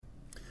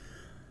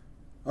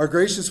Our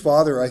gracious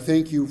Father, I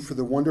thank you for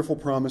the wonderful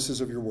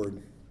promises of your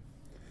word.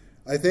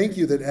 I thank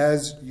you that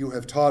as you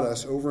have taught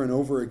us over and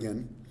over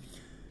again,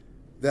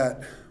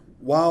 that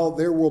while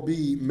there will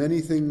be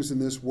many things in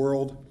this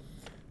world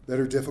that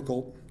are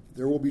difficult,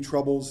 there will be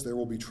troubles, there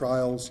will be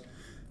trials,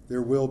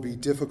 there will be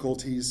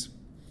difficulties,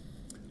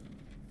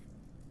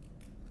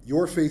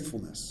 your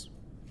faithfulness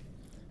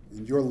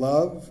and your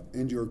love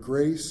and your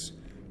grace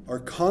are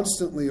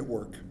constantly at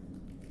work.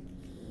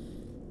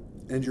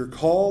 And your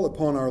call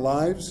upon our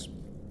lives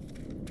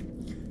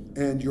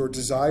and your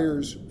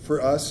desires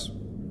for us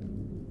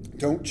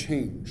don't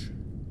change.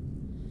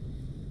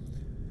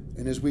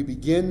 And as we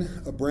begin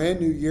a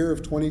brand new year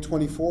of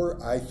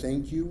 2024, I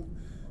thank you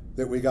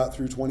that we got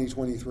through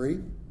 2023.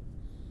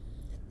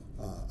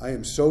 I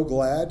am so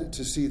glad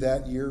to see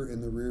that year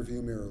in the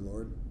rearview mirror,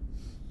 Lord.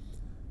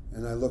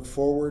 And I look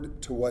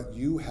forward to what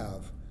you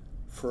have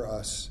for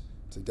us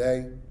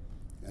today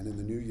and in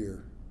the new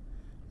year.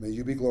 May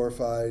you be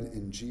glorified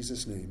in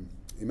Jesus' name.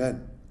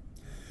 Amen.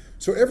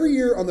 So every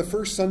year on the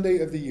first Sunday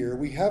of the year,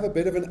 we have a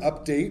bit of an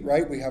update,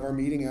 right? We have our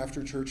meeting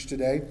after church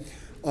today.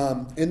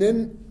 And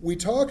then we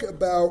talk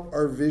about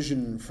our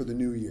vision for the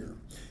new year.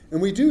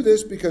 And we do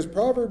this because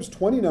Proverbs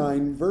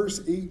 29,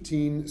 verse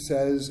 18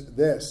 says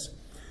this: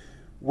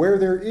 "Where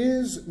there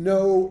is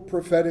no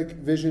prophetic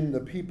vision, the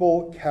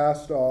people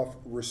cast off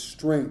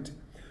restraint.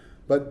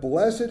 But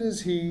blessed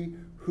is he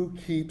who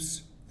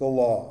keeps the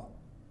law."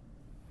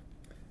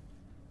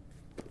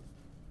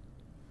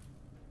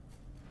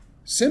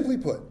 Simply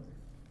put,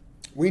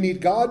 we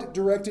need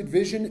God-directed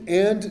vision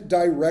and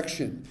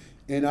direction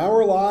in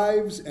our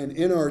lives and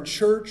in our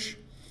church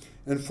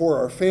and for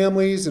our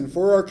families and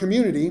for our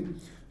community,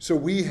 so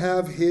we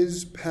have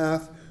his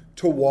path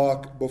to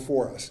walk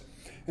before us.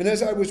 And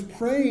as I was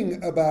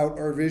praying about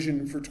our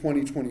vision for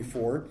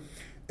 2024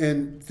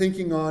 and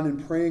thinking on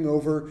and praying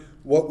over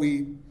what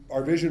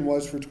our vision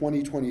was for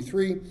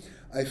 2023,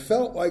 I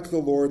felt like the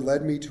Lord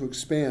led me to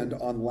expand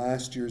on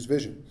last year's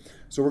vision.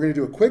 So we're going to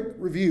do a quick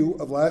review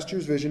of last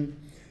year's vision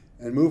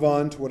and move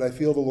on to what I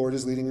feel the Lord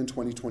is leading in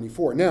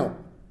 2024. Now,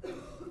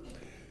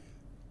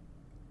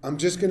 I'm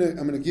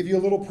going to give you a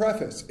little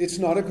preface. It's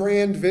not a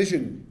grand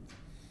vision.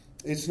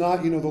 It's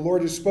not, the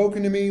Lord has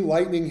spoken to me,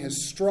 lightning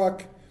has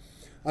struck.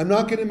 I'm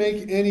not going to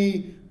make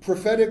any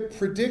prophetic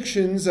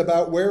predictions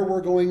about where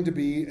we're going to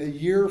be a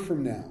year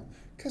from now,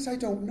 because I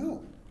don't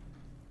know.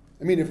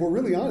 I mean, if we're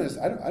really honest,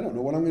 I don't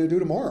know what I'm going to do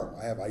tomorrow.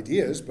 I have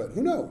ideas, but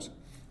who knows?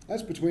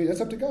 That's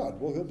up to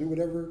God. Well, he'll do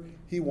whatever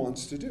he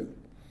wants to do.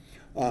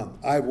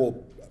 I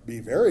will be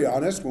very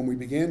honest. When we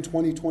began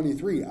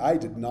 2023, I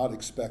did not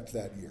expect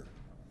that year.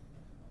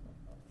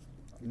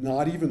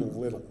 Not even a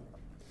little.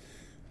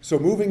 So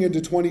moving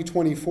into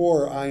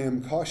 2024, I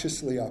am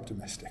cautiously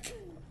optimistic.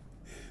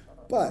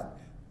 But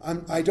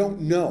I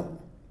don't know.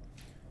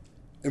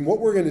 And what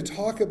we're going to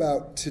talk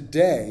about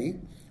today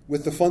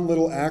with the fun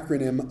little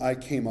acronym I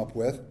came up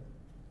with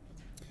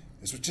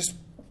is just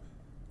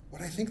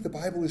what I think the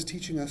Bible is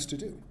teaching us to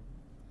do.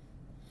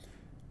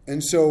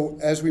 And so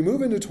as we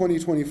move into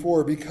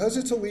 2024, because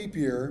it's a leap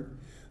year,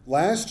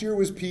 last year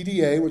was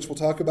PDA, which we'll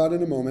talk about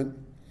in a moment.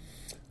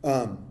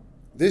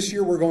 This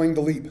year we're going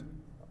to LEAP.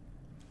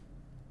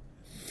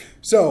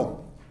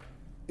 So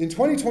in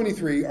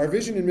 2023, our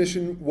vision and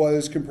mission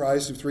was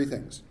comprised of three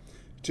things: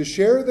 to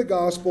share the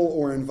gospel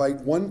or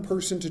invite one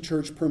person to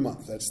church per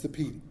month. That's the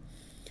P.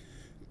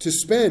 To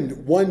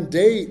spend 1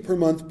 day per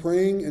month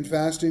praying and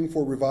fasting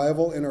for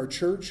revival in our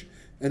church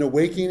and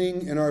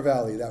awakening in our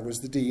valley. That was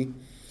the D.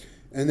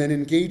 And then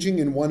engaging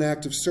in 1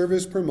 act of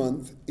service per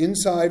month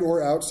inside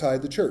or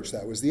outside the church.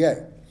 That was the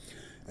A.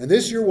 And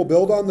this year we'll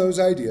build on those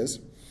ideas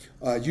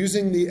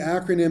using the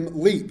acronym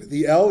LEAP.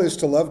 The L is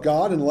to love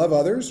God and love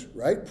others,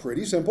 right?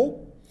 Pretty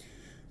simple.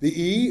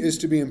 The E is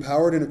to be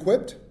empowered and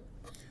equipped.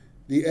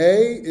 The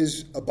A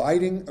is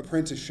abiding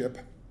apprenticeship.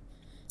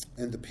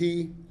 And the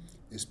P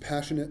is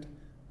passionate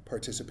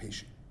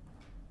participation.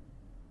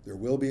 There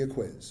will be a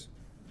quiz.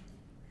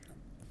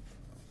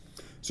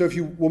 So if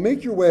you will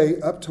make your way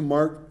up to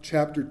Mark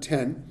chapter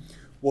 10,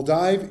 we'll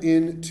dive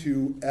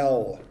into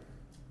L.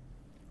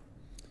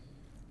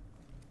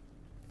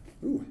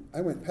 Ooh, I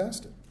went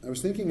past it. I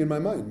was thinking in my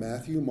mind,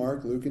 Matthew,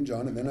 Mark, Luke, and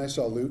John, and then I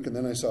saw Luke, and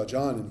then I saw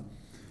John, and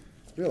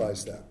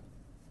realized that.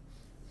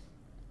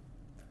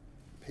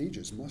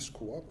 Pages must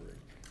cooperate.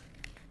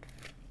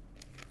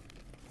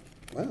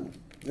 Wow.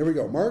 There we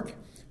go. Mark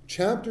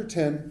chapter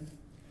 10,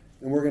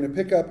 and we're going to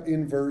pick up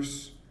in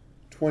verse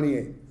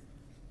 28.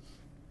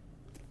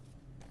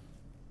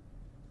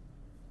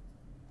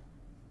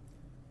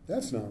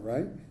 That's not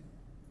right.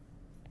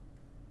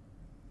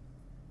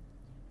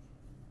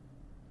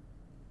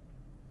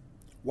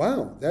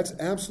 Wow, that's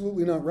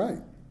absolutely not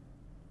right.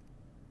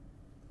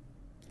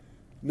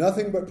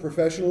 Nothing but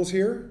professionals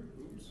here?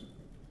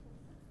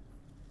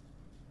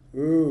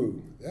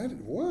 Ooh,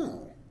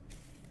 wow.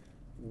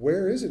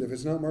 Where is it if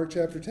it's not Mark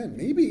chapter 10?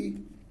 Maybe.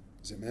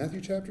 Is it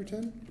Matthew chapter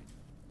 10?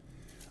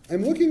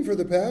 I'm looking for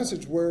the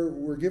passage where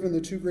we're given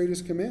the two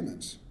greatest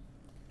commandments: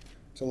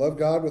 to love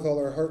God with all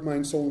our heart,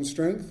 mind, soul, and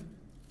strength,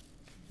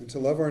 and to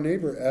love our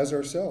neighbor as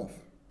ourselves.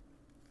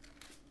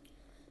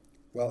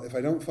 Well, if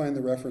I don't find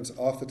the reference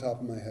off the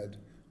top of my head,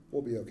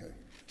 we'll be okay.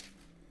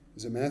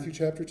 Is it Matthew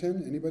chapter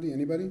 10? Anybody?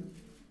 Anybody?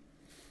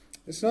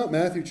 It's not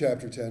Matthew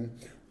chapter 10.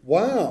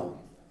 Wow.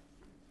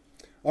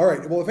 All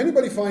right. Well, if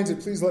anybody finds it,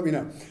 please let me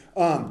know.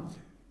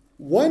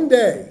 One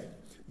day,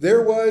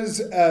 there was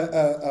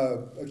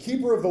a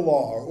keeper of the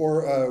law,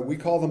 or we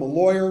call them a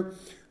lawyer,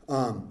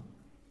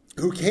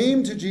 who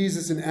came to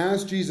Jesus and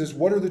asked Jesus,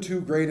 what are the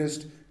two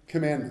greatest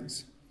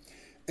commandments?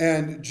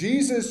 And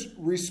Jesus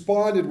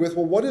responded with,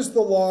 well, what does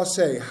the law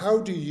say? How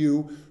do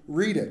you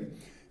read it?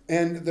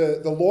 And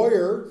the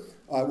lawyer,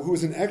 who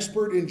was an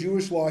expert in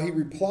Jewish law, he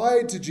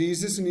replied to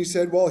Jesus and he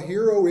said, well,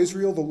 hear, O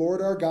Israel, the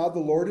Lord our God, the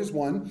Lord is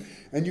one,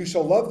 and you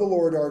shall love the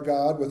Lord our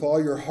God with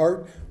all your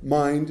heart,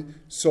 mind,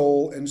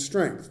 soul, and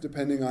strength,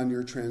 depending on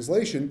your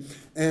translation,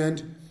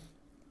 and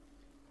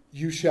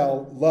you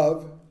shall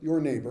love your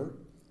neighbor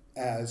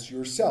as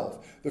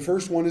yourself. The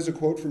first one is a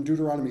quote from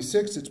Deuteronomy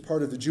 6. It's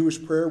part of the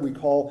Jewish prayer we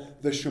call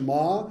the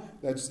Shema.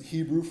 That's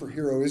Hebrew for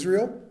Hear, O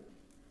Israel.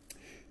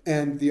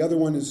 And the other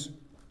one is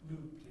Luke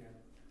 10.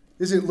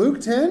 Is it Luke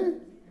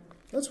 10?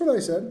 That's what I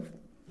said.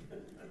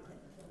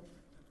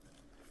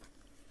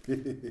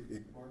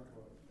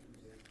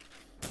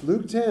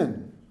 Luke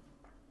 10.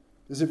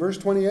 Is it verse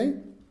 28?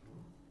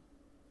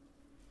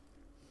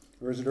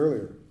 Or is it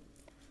earlier?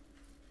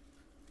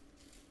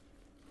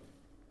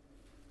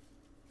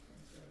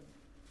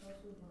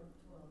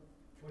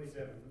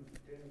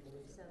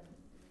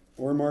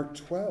 Or Mark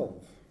 12.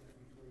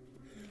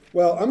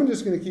 Well, I'm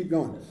just going to keep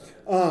going.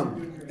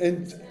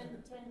 And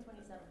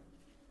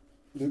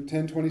Luke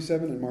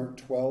 10:27 and Mark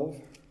 12.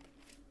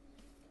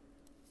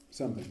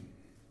 Something.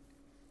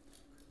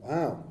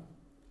 Wow.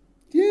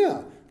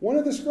 Yeah, one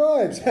of the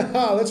scribes.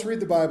 Let's read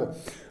the Bible.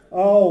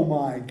 Oh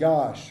my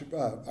gosh.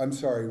 I'm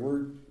sorry.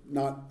 We're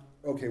not,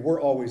 okay,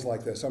 we're always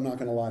like this. I'm not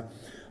going to lie.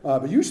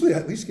 But usually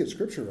at least get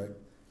scripture right.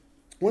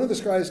 One of the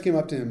scribes came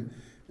up to him,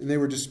 and they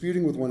were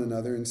disputing with one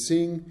another, and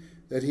seeing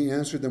that he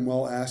answered them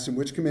well, asked him,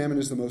 which commandment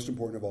is the most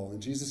important of all?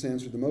 And Jesus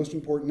answered, the most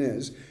important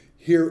is,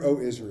 hear, O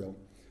Israel.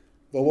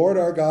 The Lord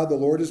our God, the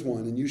Lord is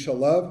one, and you shall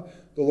love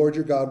the Lord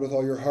your God with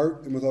all your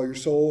heart, and with all your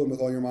soul, and with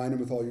all your mind,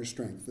 and with all your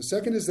strength. The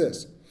second is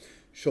this, you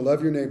shall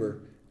love your neighbor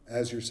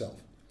as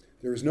yourself.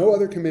 There is no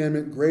other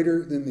commandment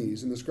greater than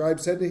these. And the scribe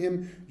said to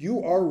him,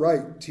 you are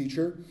right,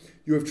 teacher.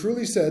 You have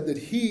truly said that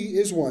he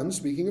is one,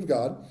 speaking of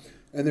God,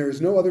 and there is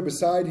no other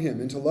beside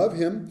him, and to love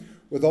him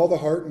with all the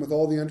heart and with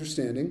all the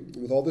understanding,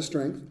 and with all the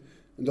strength,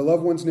 and to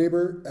love one's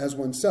neighbor as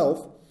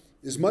oneself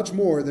is much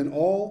more than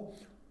all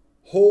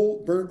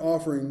whole burnt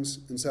offerings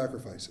and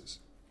sacrifices.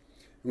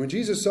 And when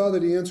Jesus saw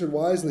that he answered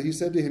wisely, he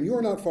said to him, you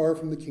are not far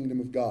from the kingdom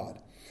of God.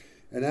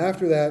 And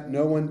after that,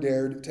 no one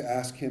dared to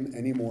ask him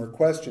any more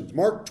questions.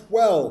 Mark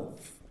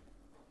 12.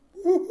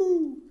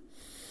 Woo-hoo.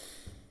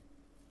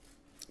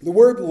 The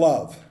word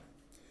love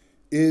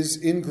is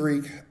in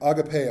Greek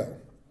agapeo.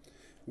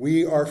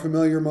 We are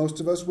familiar, most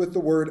of us, with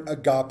the word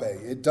agape.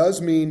 It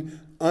does mean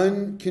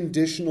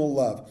unconditional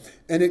love.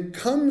 And it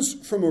comes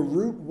from a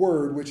root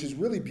word, which is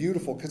really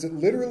beautiful because it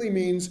literally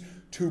means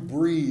to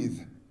breathe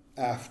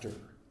after.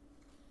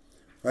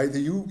 Right?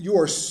 That you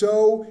are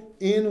so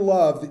in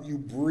love that you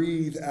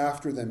breathe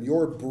after them.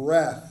 Your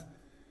breath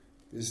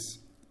is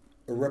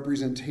a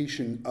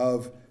representation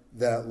of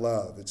that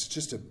love. It's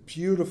just a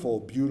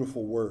beautiful,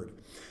 beautiful word.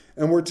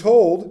 And we're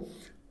told,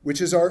 which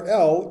is our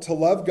L, to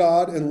love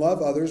God and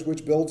love others,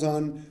 which builds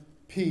on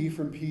P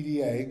from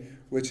PDA,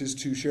 which is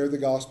to share the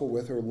gospel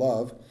with or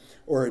love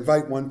or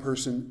invite one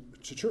person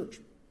to church.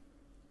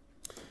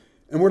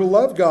 And we're to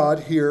love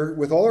God here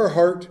with all our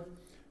heart,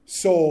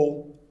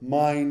 soul,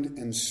 mind,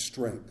 and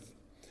strength.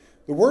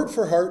 The word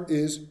for heart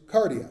is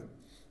cardia.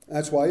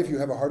 That's why if you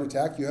have a heart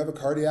attack, you have a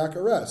cardiac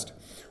arrest.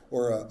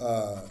 Or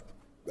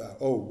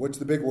what's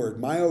the big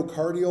word?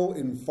 Myocardial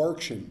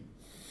infarction.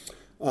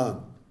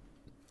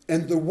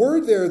 And the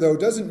word there, though,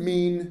 doesn't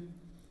mean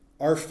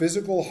our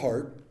physical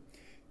heart.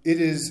 It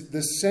is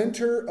the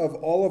center of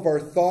all of our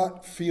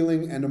thought,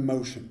 feeling, and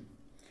emotion.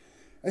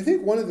 I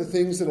think one of the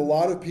things that a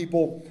lot of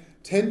people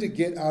tend to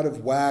get out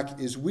of whack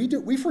is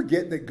we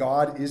forget that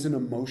God is an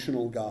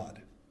emotional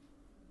God.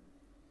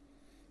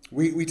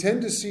 We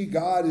tend to see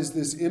God as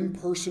this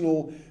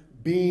impersonal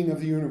being of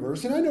the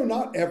universe. And I know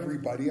not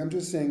everybody, I'm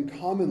just saying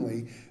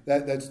commonly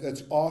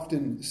that's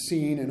often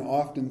seen and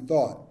often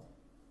thought.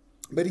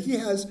 But he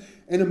has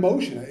an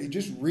emotion.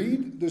 Just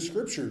read the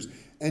scriptures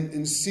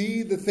and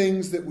see the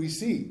things that we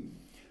see.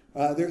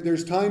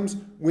 There's times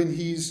when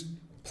he's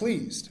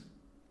pleased,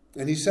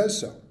 and he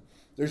says so.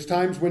 There's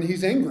times when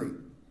he's angry,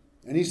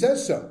 and he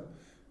says so.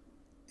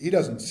 He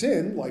doesn't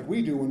sin like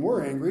we do when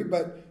we're angry,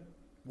 but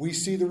we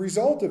see the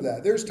result of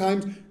that. There's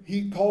times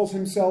he calls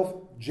himself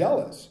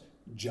jealous.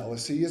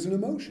 Jealousy is an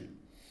emotion.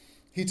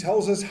 He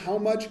tells us how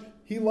much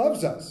he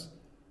loves us.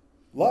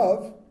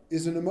 Love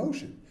is an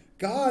emotion.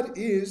 God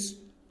is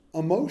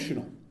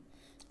emotional,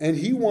 and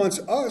he wants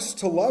us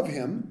to love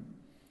him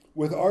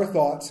with our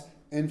thoughts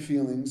and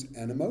feelings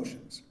and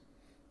emotions.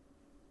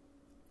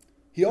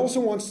 He also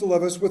wants to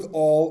love us with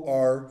all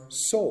our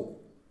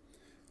soul.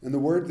 And the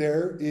word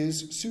there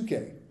is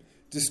suke.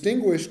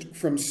 Distinguished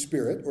from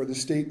spirit, or the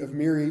state of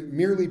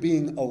merely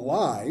being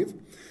alive,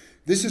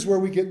 this is where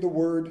we get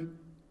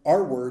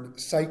our word,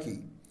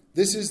 psyche.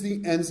 This is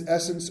the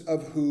essence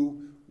of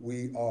who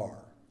we are.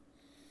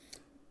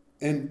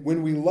 And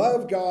when we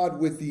love God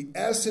with the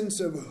essence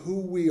of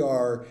who we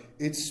are,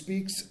 it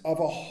speaks of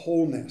a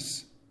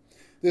wholeness.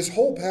 This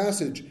whole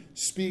passage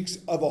speaks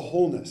of a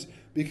wholeness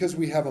because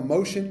we have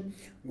emotion,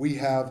 we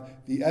have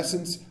the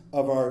essence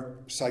of our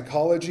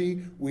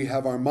psychology, we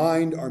have our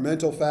mind, our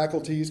mental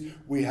faculties,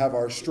 we have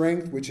our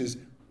strength, which is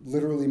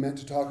literally meant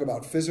to talk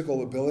about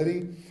physical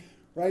ability,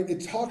 right?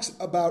 It talks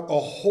about a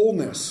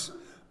wholeness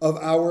of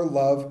our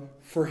love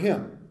for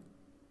him.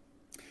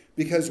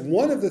 Because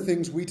one of the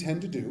things we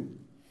tend to do,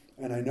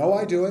 and I know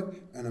I do it,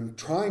 and I'm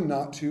trying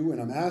not to,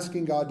 and I'm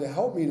asking God to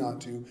help me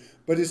not to,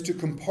 but is to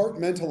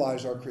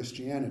compartmentalize our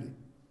Christianity.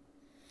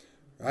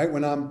 Right?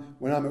 When I'm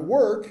at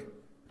work,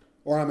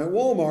 or I'm at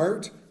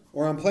Walmart,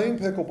 or I'm playing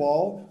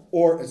pickleball,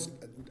 or,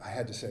 I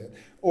had to say it,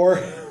 or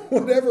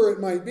whatever it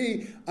might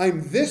be,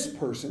 I'm this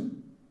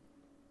person.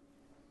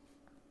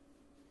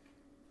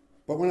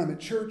 But when I'm at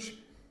church,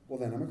 well,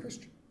 then I'm a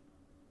Christian.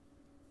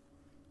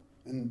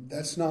 And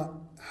that's not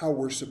how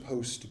we're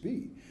supposed to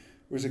be.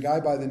 There was a guy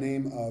by the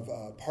name of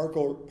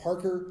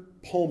Parker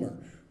Palmer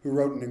who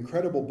wrote an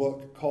incredible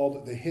book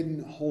called The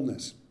Hidden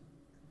Wholeness.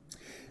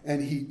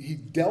 And he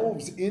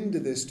delves into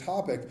this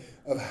topic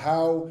of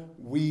how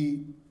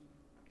we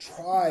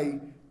try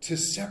to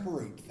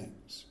separate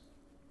things.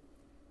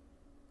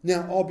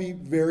 Now, I'll be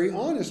very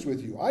honest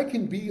with you. I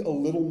can be a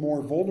little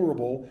more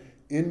vulnerable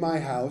in my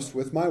house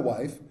with my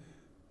wife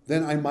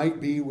than I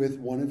might be with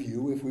one of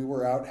you if we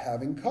were out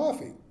having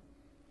coffee.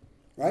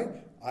 Right?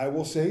 I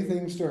will say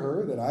things to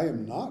her that I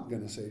am not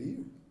going to say to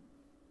you.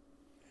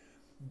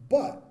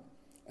 But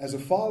as a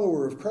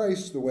follower of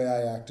Christ, the way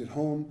I act at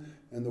home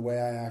and the way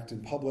I act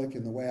in public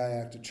and the way I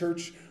act at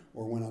church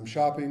or when I'm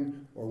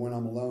shopping or when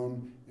I'm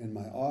alone in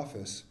my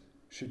office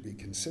should be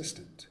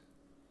consistent.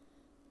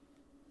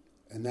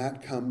 And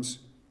that comes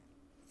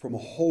from a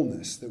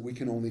wholeness that we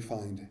can only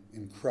find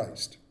in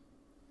Christ.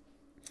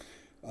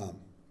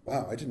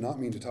 Wow, I did not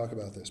mean to talk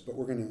about this, but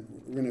we're going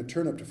to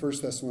turn up to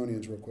 1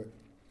 Thessalonians real quick.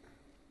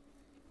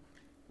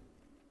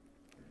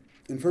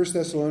 In 1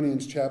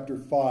 Thessalonians chapter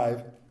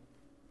 5,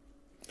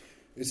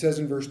 it says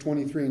in verse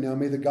 23, "Now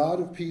may the God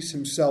of peace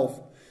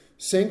himself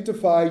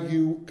sanctify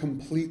you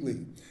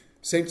completely."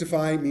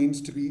 Sanctify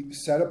means to be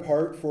set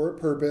apart for a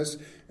purpose,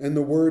 and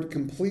the word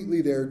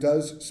completely there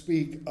does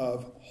speak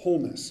of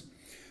wholeness.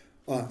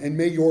 And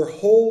may your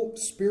whole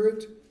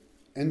spirit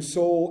and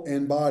soul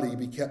and body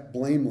be kept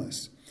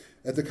blameless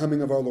at the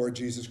coming of our Lord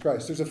Jesus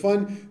Christ. There's a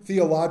fun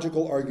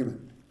theological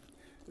argument.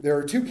 There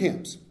are two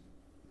camps.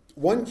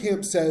 One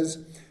camp says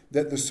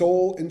that the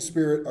soul and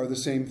spirit are the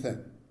same thing,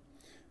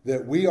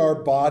 that we are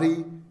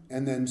body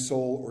and then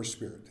soul or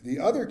spirit. The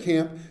other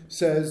camp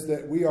says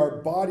that we are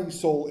body,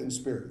 soul, and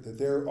spirit, that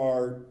there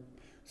are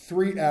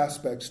three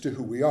aspects to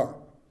who we are.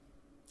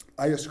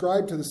 I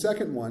ascribe to the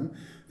second one,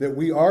 that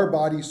we are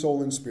body,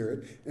 soul, and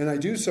spirit, and I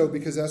do so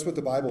because that's what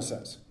the Bible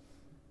says.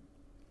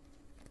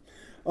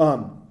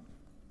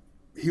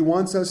 He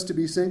wants us to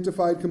be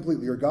sanctified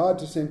completely, or God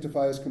to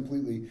sanctify us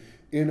completely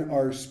in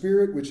our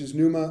spirit, which is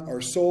pneuma,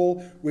 our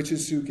soul, which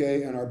is suke,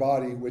 and our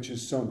body, which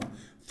is soma.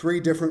 Three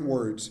different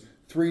words,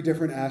 three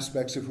different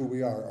aspects of who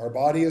we are. Our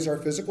body is our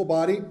physical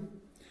body.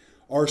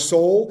 Our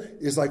soul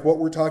is like what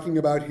we're talking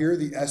about here,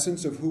 the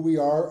essence of who we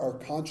are, our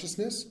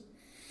consciousness.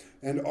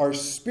 And our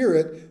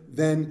spirit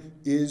then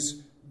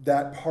is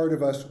that part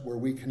of us where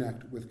we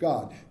connect with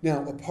God.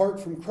 Now,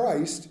 apart from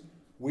Christ,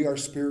 we are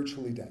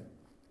spiritually dead.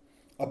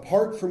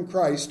 Apart from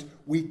Christ,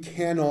 we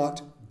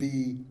cannot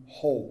be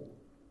whole,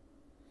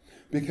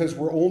 because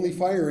we're only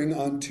firing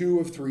on 2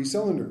 of 3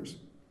 cylinders.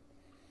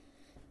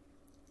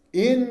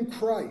 In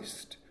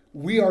Christ,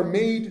 we are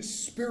made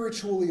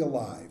spiritually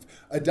alive,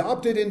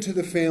 adopted into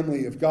the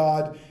family of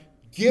God,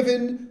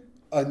 given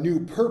a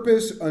new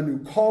purpose, a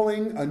new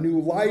calling, a new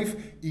life,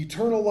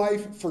 eternal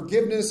life,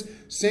 forgiveness,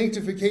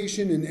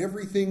 sanctification, and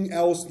everything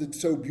else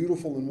that's so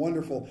beautiful and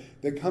wonderful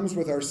that comes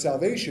with our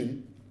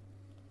salvation.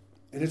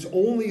 And it's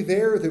only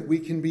there that we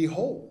can be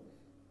whole.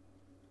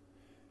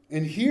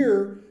 And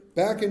here,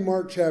 back in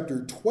Mark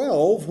chapter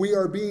 12, we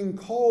are being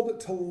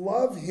called to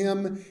love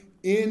him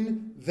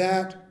in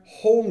that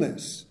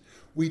wholeness.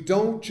 We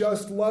don't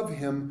just love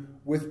him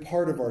with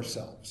part of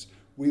ourselves.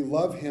 We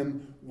love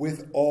him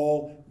with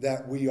all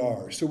that we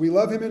are. So we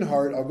love him in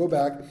heart. I'll go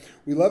back.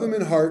 We love him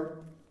in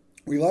heart.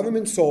 We love him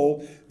in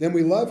soul. Then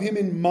we love him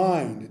in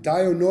mind.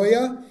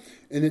 Dianoia,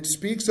 and it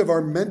speaks of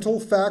our mental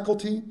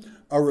faculty,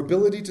 our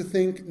ability to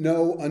think,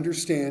 know,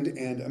 understand,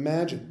 and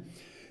imagine.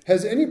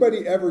 Has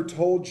anybody ever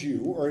told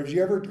you, or have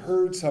you ever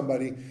heard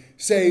somebody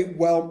say,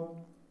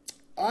 well,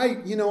 I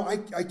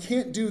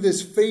can't do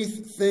this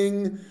faith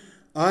thing.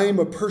 I'm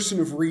a person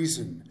of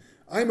reason.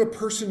 I'm a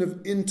person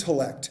of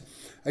intellect.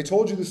 I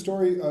told you the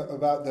story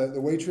about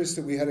the waitress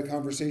that we had a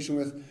conversation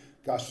with,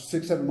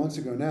 6-7 months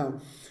ago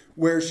now,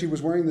 where she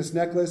was wearing this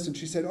necklace and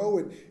she said,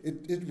 oh,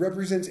 it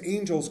represents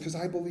angels because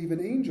I believe in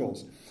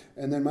angels.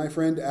 And then my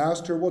friend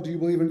asked her, well, do you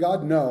believe in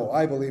God? No,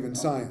 I believe in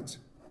science.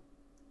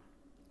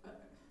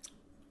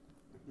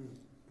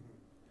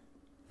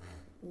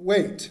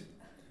 Wait,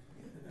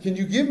 can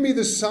you give me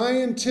the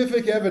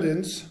scientific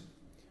evidence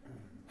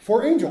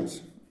for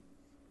angels?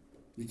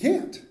 You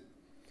can't.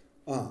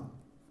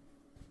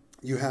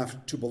 You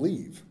have to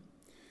believe.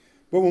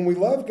 But when we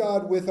love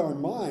God with our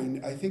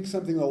mind, I think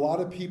something a lot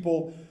of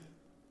people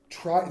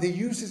they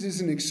use it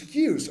as an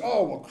excuse.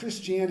 Oh, well,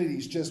 Christianity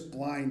is just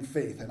blind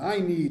faith, and I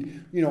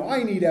need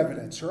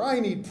evidence, or I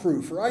need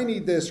proof, or I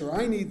need this, or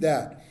I need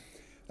that.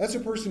 That's a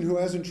person who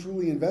hasn't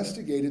truly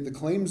investigated the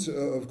claims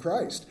of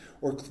Christ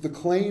or the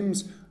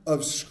claims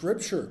of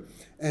Scripture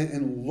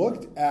and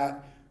looked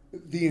at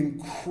the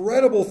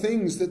incredible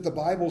things that the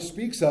Bible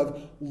speaks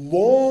of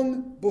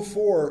long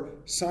before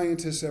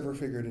scientists ever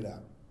figured it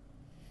out.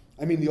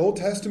 I mean, the Old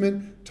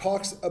Testament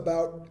talks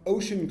about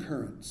ocean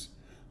currents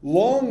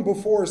long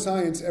before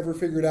science ever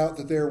figured out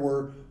that there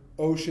were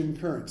ocean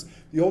currents.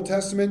 The Old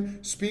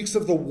Testament speaks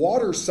of the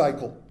water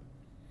cycle.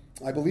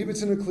 I believe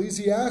it's in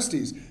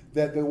Ecclesiastes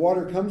that the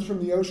water comes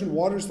from the ocean,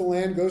 waters the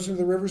land, goes into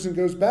the rivers, and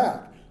goes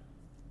back.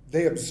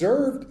 They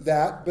observed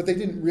that, but they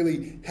didn't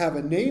really have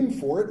a name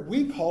for it.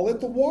 We call it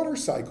the water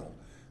cycle.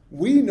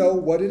 We know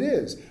what it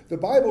is. The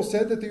Bible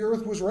said that the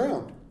earth was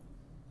round.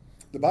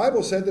 The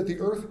Bible said that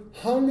the earth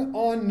hung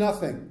on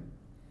nothing.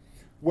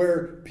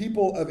 Where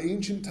people of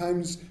ancient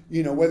times,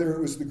 whether it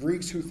was the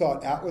Greeks who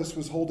thought Atlas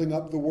was holding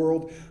up the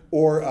world,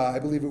 or I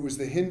believe it was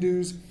the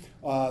Hindus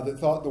that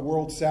thought the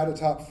world sat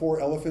atop 4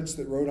 elephants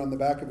that rode on the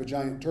back of a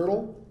giant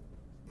turtle.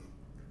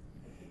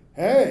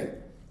 Hey,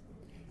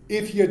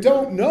 if you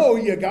don't know,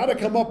 you got to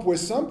come up with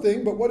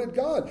something. But what did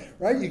God,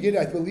 right?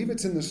 I believe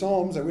it's in the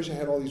Psalms. I wish I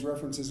had all these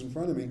references in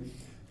front of me.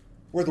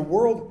 Where the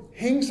world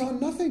hangs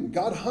on nothing.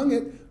 God hung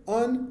it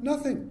on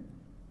nothing.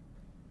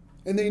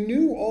 And they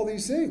knew all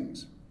these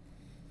things.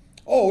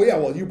 Oh, yeah,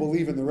 well, you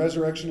believe in the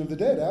resurrection of the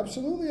dead.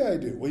 Absolutely, I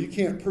do. Well, you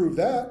can't prove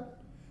that.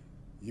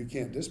 You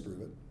can't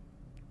disprove it.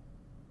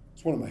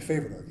 It's one of my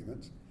favorite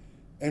arguments.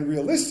 And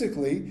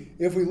realistically,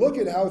 if we look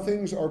at how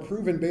things are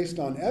proven based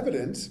on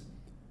evidence,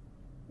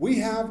 we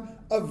have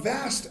a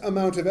vast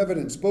amount of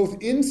evidence, both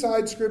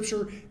inside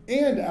Scripture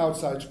and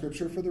outside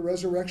Scripture, for the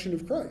resurrection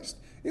of Christ.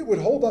 It would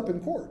hold up in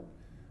court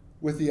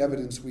with the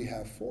evidence we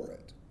have for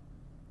it.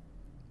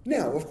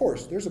 Now, of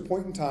course, there's a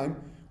point in time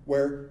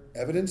where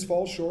evidence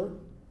falls short,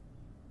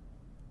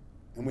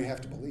 and we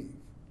have to believe.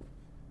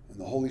 And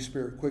the Holy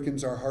Spirit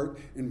quickens our heart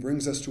and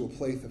brings us to a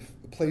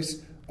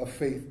place of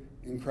faith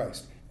in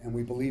Christ. And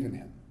we believe in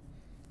Him.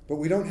 But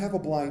we don't have a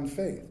blind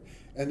faith.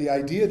 And the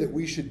idea that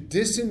we should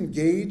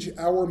disengage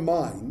our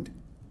mind,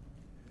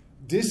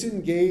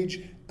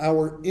 disengage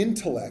our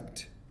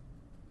intellect,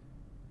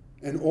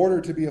 in order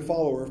to be a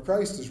follower of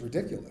Christ is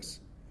ridiculous.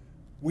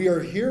 We are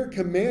here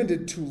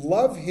commanded to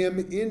love Him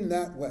in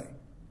that way.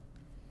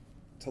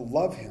 To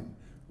love Him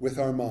with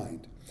our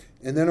mind.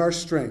 And then our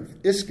strength,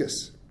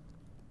 ischus,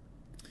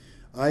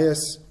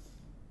 I-S-C-H-U-S.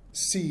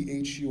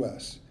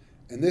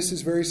 And this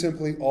is very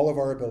simply all of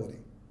our ability.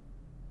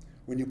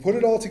 When you put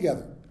it all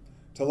together,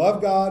 to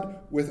love God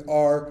with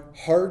our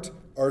heart,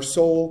 our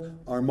soul,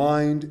 our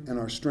mind, and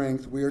our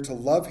strength, we are to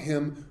love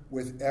Him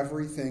with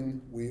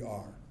everything we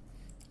are.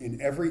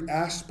 In every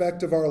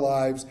aspect of our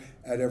lives,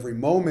 at every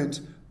moment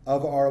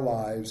of our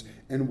lives.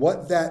 And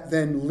what that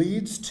then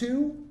leads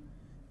to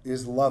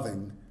is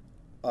loving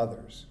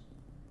others.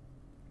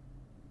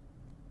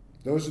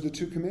 Those are the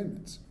 2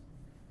 commandments.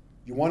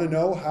 You want to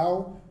know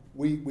how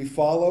we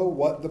follow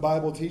what the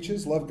Bible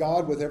teaches? Love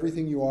God with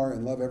everything you are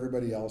and love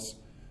everybody else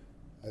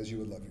as you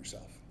would love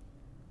yourself.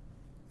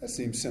 That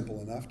seems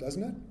simple enough,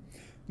 doesn't it?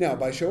 Now,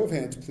 by show of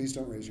hands, please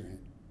don't raise your hand.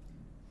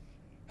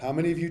 How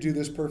many of you do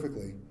this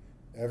perfectly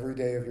every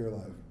day of your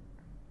life?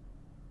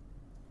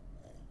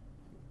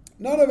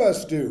 None of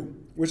us do,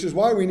 which is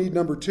why we need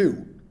number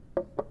 2.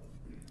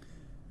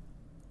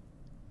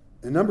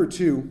 And number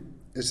 2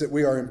 is that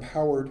we are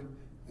empowered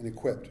and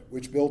equipped,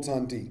 which builds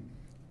on D,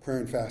 prayer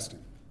and fasting.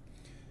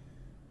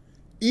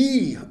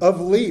 E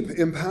of LEAP,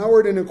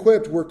 empowered and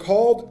equipped. We're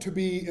called to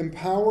be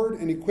empowered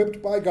and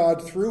equipped by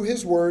God through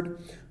His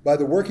Word, by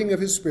the working of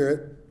His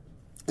Spirit,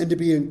 and to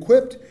be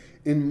equipped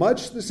in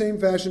much the same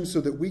fashion so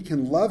that we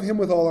can love Him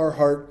with all our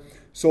heart,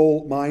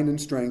 soul, mind,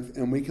 and strength,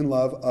 and we can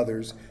love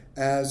others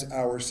as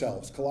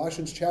ourselves.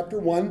 Colossians chapter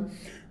 1,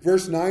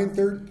 verse 9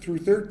 through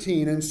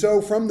 13. And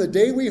so from the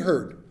day we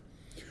heard,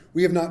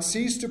 we have not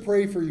ceased to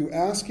pray for you,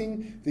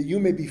 asking that you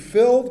may be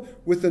filled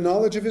with the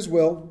knowledge of His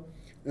will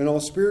and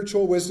all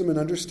spiritual wisdom and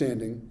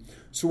understanding,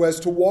 so as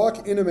to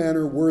walk in a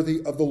manner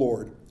worthy of the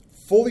Lord,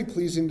 fully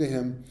pleasing to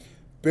Him,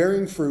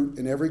 bearing fruit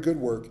in every good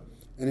work,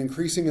 and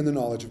increasing in the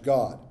knowledge of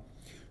God,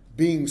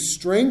 being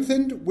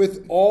strengthened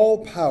with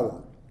all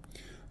power,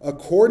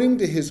 according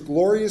to His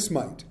glorious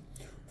might,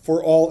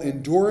 for all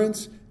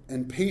endurance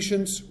and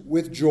patience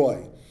with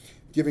joy,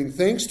 giving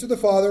thanks to the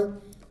Father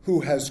who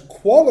has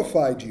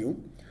qualified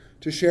you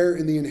to share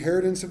in the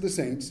inheritance of the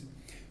saints.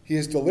 He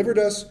has delivered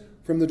us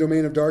from the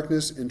domain of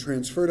darkness and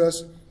transferred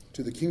us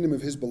to the kingdom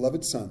of his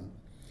beloved Son,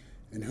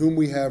 in whom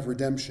we have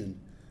redemption,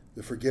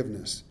 the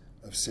forgiveness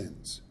of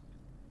sins.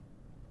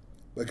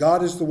 But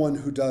God is the one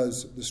who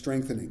does the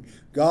strengthening.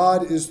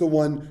 God is the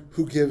one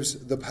who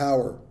gives the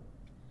power.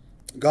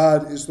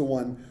 God is the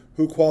one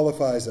who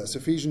qualifies us.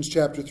 Ephesians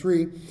chapter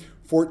 3,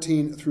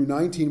 14 through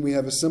 19, we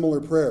have a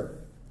similar prayer.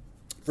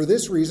 For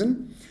this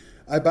reason,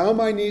 I bow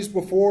my knees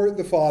before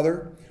the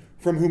Father,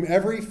 from whom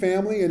every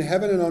family in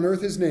heaven and on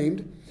earth is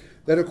named,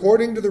 that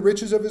according to the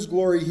riches of his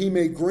glory he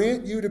may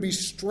grant you to be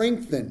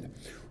strengthened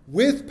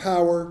with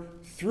power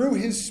through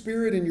his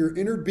Spirit in your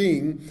inner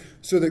being,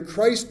 so that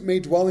Christ may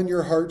dwell in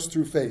your hearts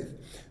through faith,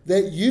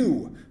 that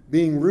you,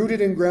 being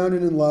rooted and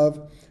grounded in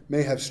love,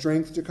 may have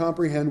strength to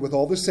comprehend with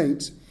all the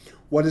saints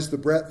what is the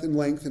breadth and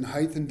length and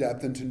height and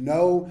depth, and to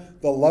know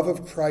the love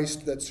of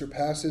Christ that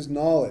surpasses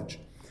knowledge,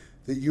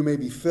 that you may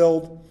be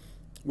filled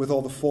with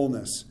all the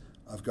fullness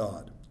of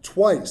God.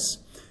 Twice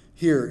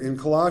here in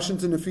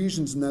Colossians and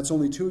Ephesians, and that's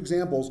only two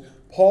examples,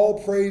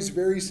 Paul prays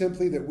very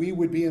simply that we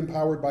would be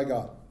empowered by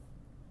God.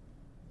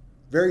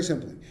 Very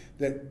simply,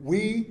 that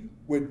we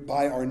would,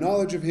 by our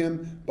knowledge of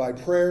him, by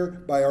prayer,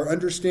 by our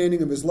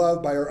understanding of his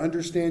love, by our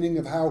understanding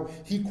of how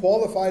he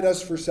qualified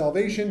us for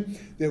salvation,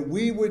 that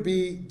we would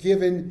be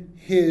given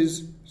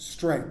his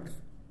strength,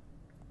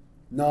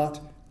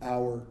 not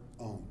our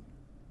own.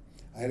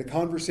 I had a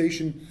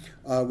conversation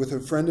with a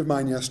friend of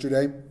mine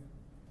yesterday,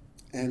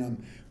 and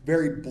I'm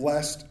very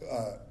blessed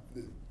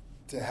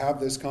to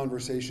have this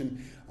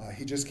conversation.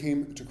 He just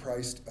came to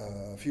Christ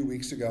a few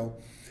weeks ago.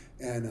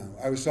 And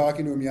I was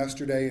talking to him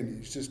yesterday, and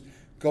he's just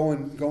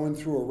going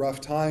through a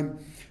rough time.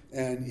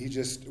 And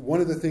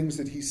one of the things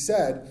that he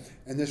said,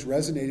 and this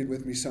resonated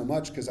with me so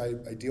much because I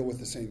deal with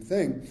the same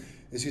thing,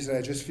 is he said,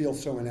 I just feel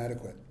so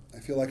inadequate. I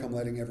feel like I'm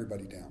letting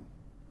everybody down.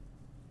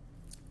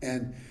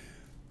 And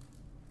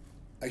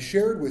I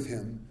shared with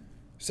him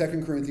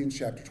 2 Corinthians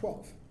chapter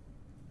 12,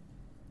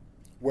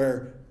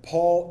 where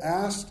Paul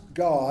asked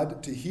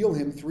God to heal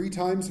him 3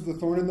 times of the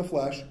thorn in the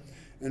flesh.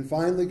 And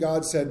finally,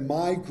 God said,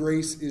 my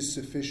grace is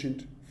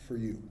sufficient for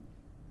you.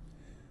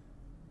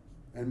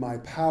 And my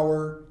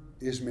power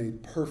is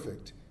made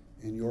perfect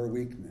in your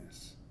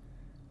weakness.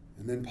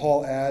 And then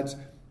Paul adds,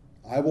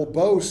 I will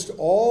boast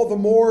all the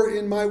more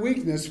in my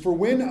weakness, for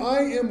when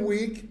I am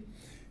weak,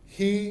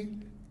 he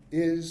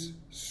is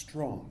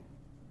strong.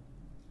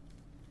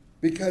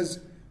 Because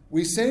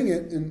we sang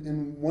it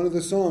in one of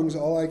the songs,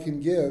 All I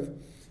Can Give,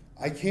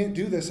 I can't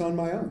do this on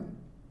my own.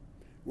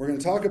 We're going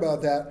to talk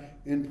about that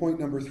in point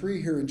number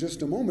 3 here in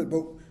just a moment,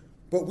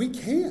 but we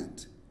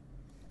can't.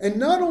 And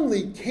not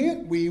only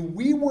can't we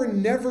were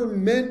never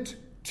meant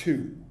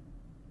to.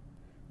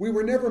 We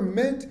were never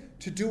meant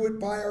to do it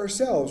by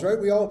ourselves, right?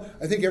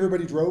 I think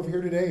everybody drove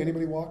here today.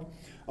 Anybody walked?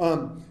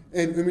 And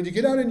when you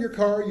get out in your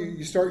car,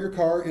 you start your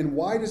car, and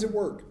why does it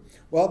work?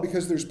 Well,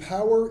 because there's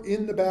power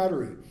in the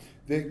battery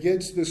that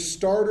gets the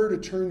starter to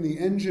turn the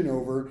engine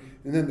over,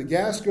 and then the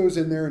gas goes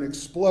in there and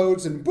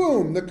explodes, and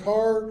boom, the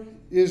car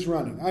is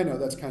running. I know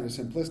that's kind of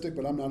simplistic,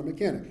 but I'm not a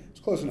mechanic. It's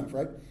close enough,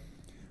 right?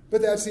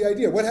 But that's the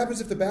idea. What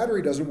happens if the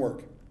battery doesn't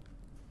work?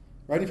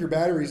 Right? If your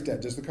battery's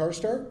dead, does the car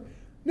start?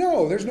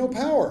 No, there's no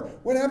power.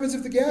 What happens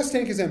if the gas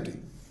tank is empty?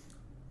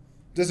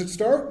 Does it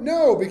start?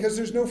 No, because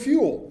there's no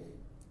fuel.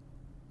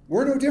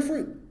 We're no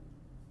different.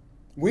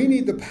 We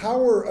need the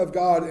power of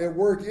God at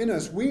work in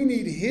us. We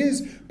need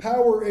his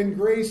power and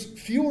grace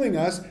fueling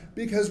us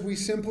because we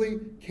simply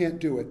can't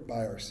do it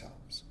by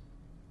ourselves.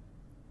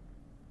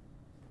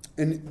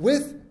 And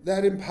with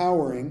that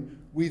empowering,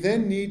 we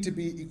then need to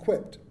be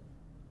equipped.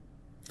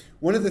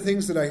 One of the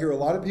things that I hear a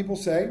lot of people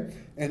say,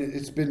 and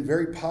it's been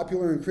very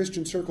popular in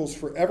Christian circles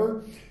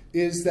forever,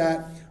 is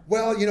that,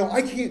 well,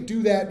 I can't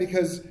do that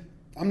because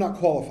I'm not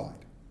qualified.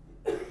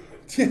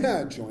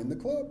 Yeah, join the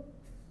club.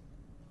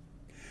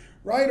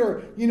 Right?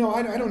 Or,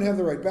 I don't have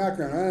the right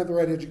background, I don't have the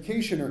right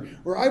education,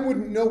 or I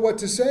wouldn't know what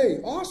to say.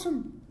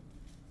 Awesome.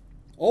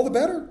 All the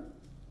better.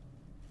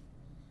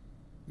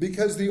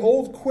 Because the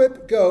old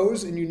quip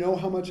goes, and you know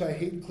how much I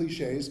hate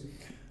cliches,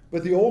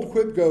 but the old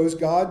quip goes,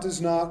 God does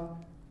not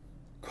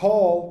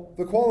call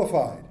the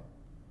qualified.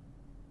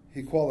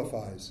 He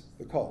qualifies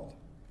the called.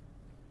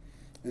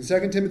 And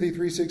 2 Timothy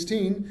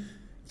 3:16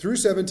 through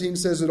 17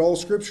 says that all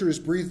Scripture is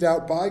breathed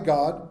out by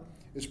God,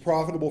 is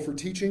profitable for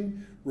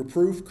teaching,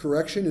 reproof,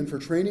 correction, and for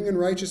training in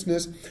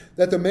righteousness,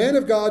 that the man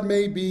of God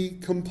may be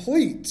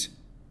complete,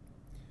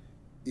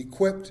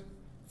 equipped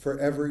for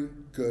every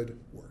good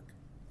work.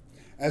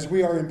 As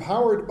we are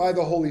empowered by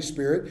the Holy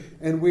Spirit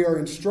and we are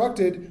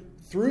instructed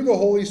through the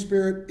Holy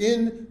Spirit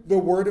in the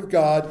Word of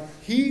God,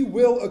 he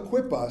will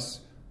equip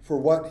us for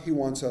what he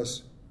wants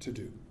us to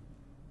do.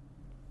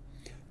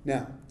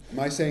 Now, am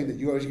I saying that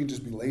you can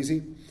just be lazy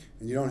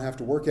and you don't have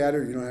to work at it,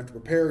 or you don't have to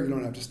prepare, or you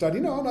don't have to study?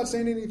 No, I'm not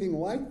saying anything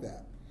like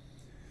that.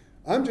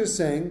 I'm just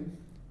saying,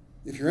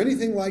 if you're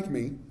anything like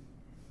me,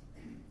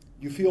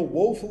 you feel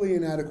woefully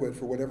inadequate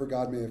for whatever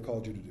God may have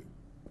called you to do.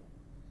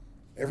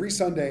 Every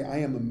Sunday, I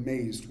am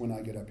amazed when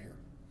I get up here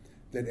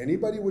that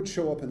anybody would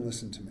show up and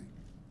listen to me.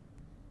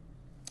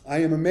 I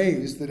am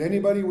amazed that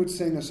anybody would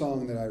sing a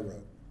song that I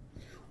wrote,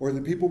 or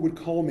that people would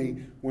call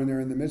me when they're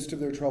in the midst of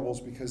their troubles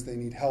because they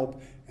need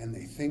help and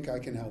they think I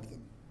can help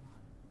them.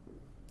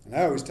 And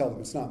I always tell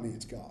them, it's not me,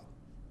 it's God.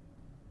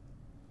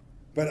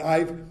 But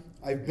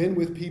I've been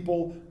with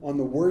people on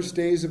the worst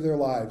days of their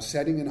lives,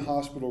 sitting in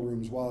hospital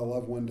rooms while a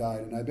loved one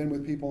died. And I've been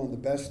with people on the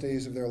best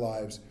days of their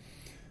lives,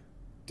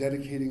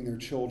 dedicating their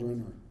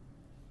children or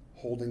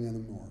holding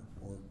them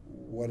or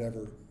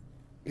whatever,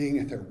 being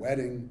at their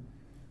wedding,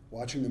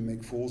 watching them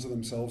make fools of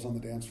themselves on the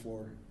dance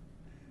floor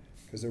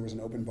because there was an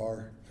open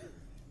bar.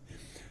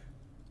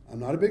 I'm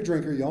not a big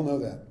drinker, y'all know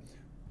that.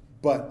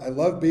 But I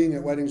love being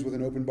at weddings with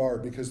an open bar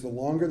because the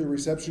longer the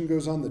reception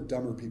goes on, the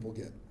dumber people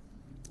get.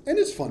 And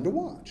it's fun to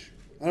watch.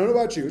 I don't know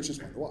about you, it's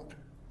just fun to watch.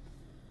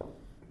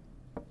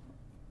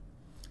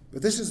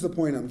 But this is the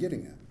point I'm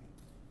getting at.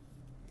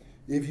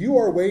 If you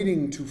are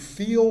waiting to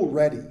feel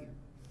ready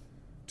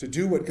to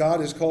do what God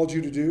has called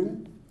you to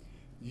do,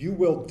 you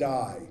will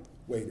die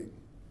waiting.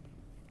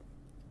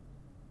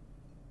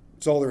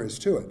 That's all there is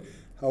to it.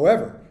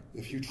 However,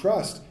 if you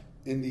trust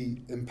in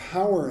the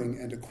empowering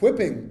and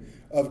equipping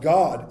of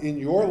God in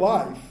your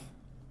life,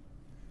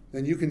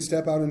 then you can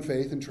step out in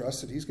faith and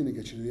trust that He's going to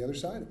get you to the other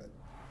side of it.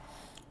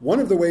 One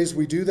of the ways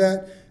we do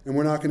that, and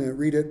we're not going to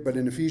read it, but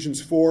in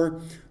Ephesians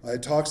 4,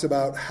 it talks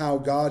about how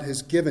God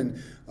has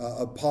given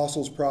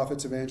apostles,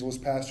 prophets, evangelists,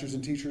 pastors,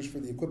 and teachers for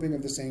the equipping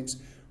of the saints,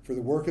 for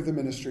the work of the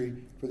ministry,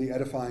 for the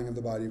edifying of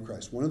the body of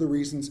Christ. One of the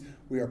reasons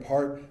we are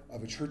part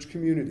of a church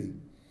community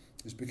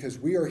is because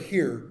we are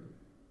here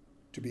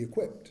to be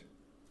equipped,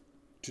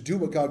 to do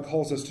what God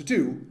calls us to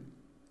do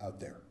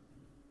out there.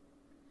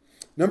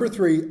 Number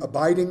 3,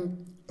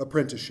 abiding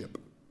apprenticeship.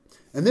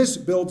 And this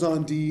builds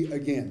on D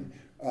again.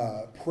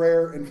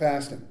 Prayer and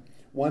fasting.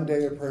 One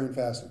day of prayer and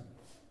fasting.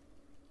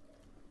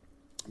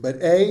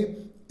 But A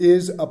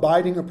is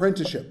abiding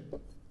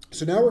apprenticeship.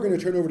 So now we're going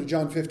to turn over to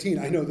John 15.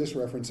 I know this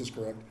reference is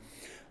correct.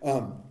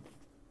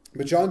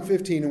 But John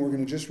 15, and we're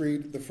going to just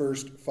read the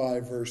first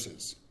 5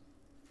 verses.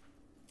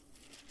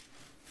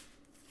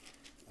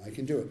 I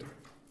can do it.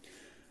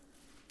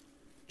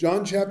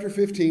 John chapter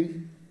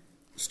 15,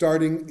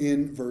 starting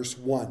in verse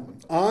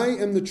 1. I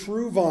am the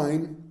true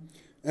vine,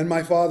 and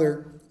my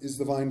Father is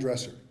the vine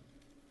dresser.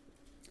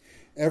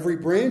 Every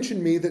branch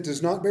in me that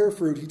does not bear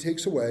fruit, He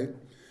takes away.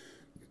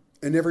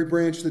 And every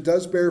branch that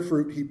does bear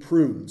fruit, He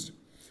prunes,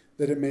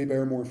 that it may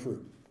bear more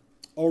fruit.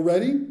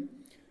 Already,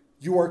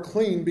 you are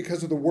clean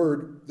because of the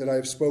word that I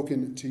have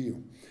spoken to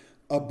you.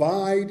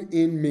 Abide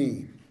in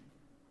me,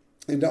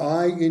 and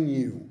I in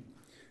you.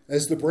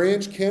 As the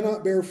branch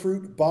cannot bear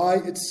fruit by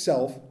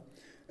itself,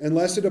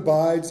 unless it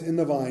abides in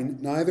the vine,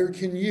 neither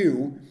can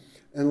you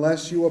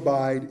unless you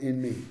abide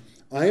in me.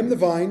 I am the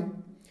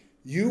vine.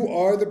 You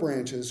are the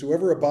branches.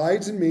 Whoever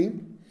abides in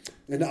me,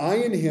 and I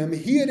in him,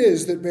 he it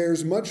is that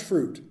bears much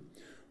fruit.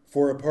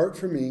 For apart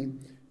from me,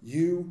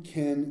 you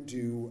can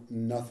do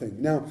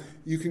nothing. Now,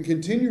 you can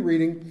continue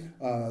reading.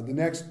 The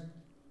next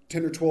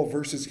 10 or 12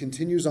 verses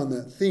continues on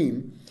that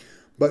theme.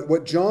 But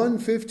what John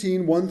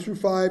 15, 1 through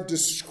 5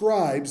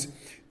 describes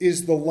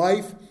is the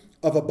life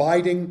of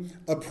abiding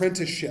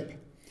apprenticeship.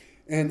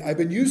 And I've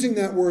been using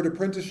that word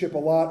apprenticeship a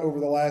lot over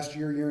the last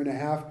year and a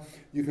half.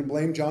 You can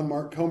blame John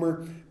Mark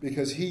Comer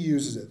because he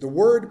uses it. The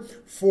word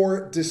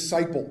for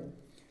disciple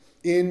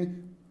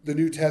in the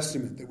New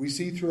Testament that we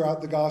see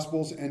throughout the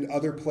Gospels and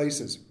other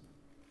places,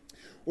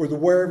 or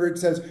wherever it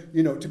says,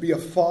 to be a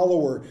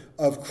follower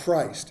of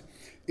Christ.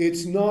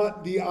 It's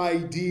not the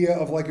idea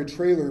of like a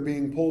trailer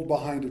being pulled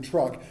behind a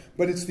truck,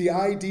 but it's the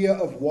idea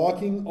of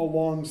walking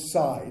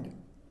alongside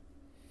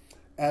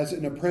as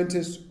an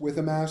apprentice with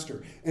a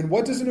master. And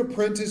what does an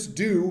apprentice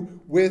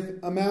do with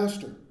a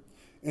master?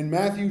 In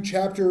Matthew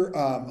chapter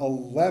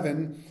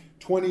 11,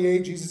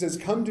 28, Jesus says,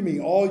 "Come to me,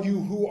 all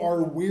you who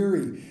are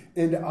weary,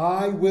 and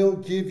I will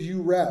give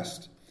you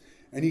rest."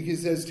 And he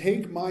says,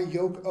 "Take my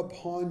yoke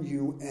upon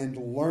you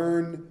and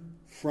learn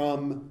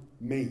from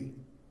me."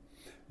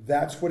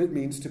 That's what it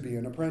means to be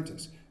an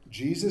apprentice.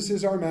 Jesus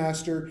is our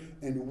master,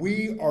 and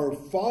we are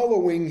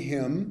following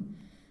him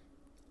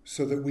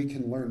so that we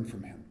can learn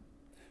from him,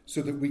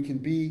 so that we can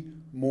be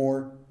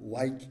more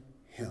like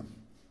him.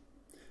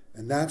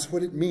 And that's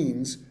what it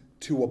means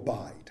to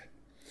abide.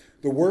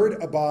 The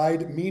word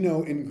abide,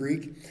 meno in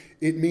Greek,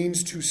 it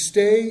means to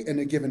stay in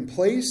a given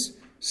place,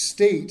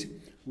 state,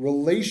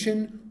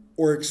 relation,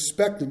 or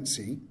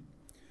expectancy,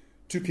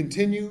 to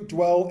continue,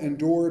 dwell,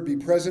 endure, be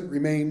present,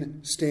 remain,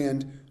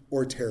 stand,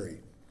 or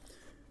tarry.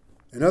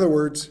 In other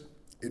words,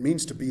 it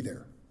means to be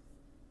there.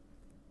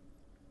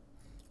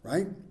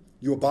 Right?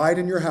 You abide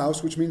in your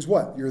house, which means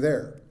what? You're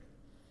there.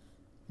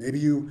 Maybe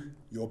you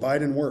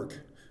abide in work,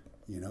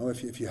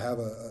 if you have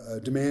a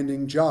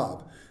demanding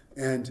job,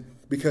 and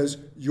because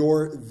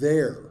you're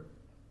there.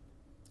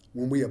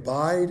 When we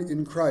abide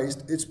in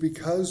Christ, it's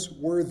because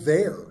we're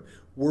there.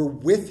 We're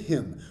with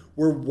him.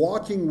 We're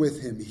walking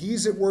with him.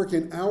 He's at work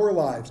in our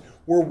lives.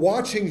 We're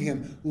watching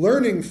him,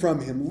 learning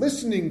from him,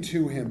 listening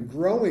to him,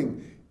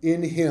 growing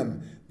in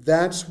him.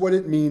 That's what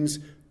it means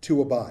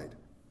to abide.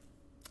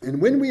 And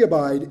when we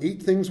abide,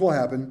 8 things will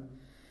happen.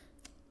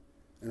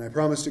 And I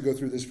promise to go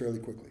through this fairly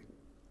quickly.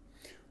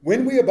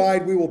 When we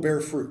abide, we will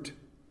bear fruit.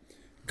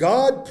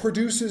 God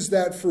produces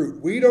that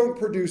fruit. We don't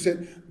produce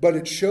it, but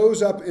it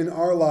shows up in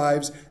our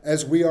lives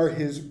as we are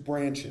his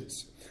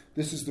branches.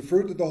 This is the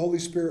fruit that the Holy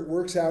Spirit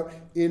works out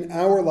in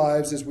our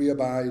lives as we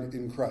abide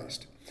in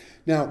Christ.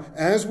 Now,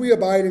 as we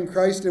abide in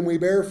Christ and we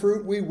bear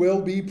fruit, we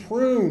will be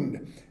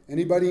pruned.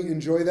 Anybody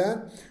enjoy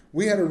that?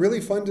 We had a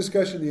really fun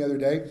discussion the other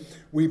day.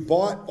 We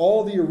bought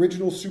all the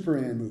original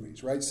Superman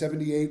movies, right?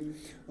 78,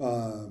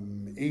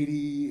 80,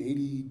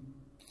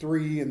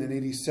 83, and then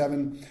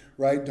 87,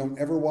 right? Don't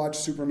ever watch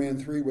Superman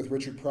 3 with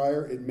Richard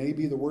Pryor. It may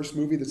be the worst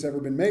movie that's ever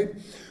been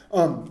made.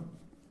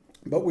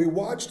 But we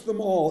watched them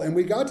all, and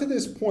we got to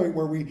this point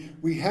where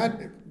we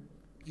had,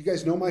 you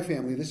guys know my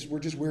family, we're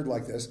just weird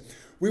like this.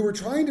 We were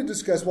trying to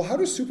discuss, well, how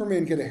does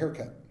Superman get a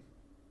haircut?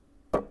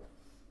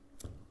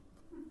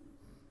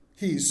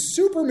 He's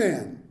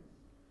Superman,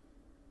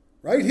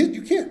 right?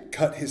 You can't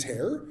cut his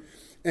hair.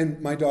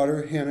 And my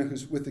daughter, Hannah,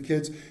 who's with the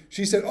kids,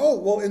 she said, oh,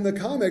 well, in the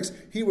comics,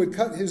 he would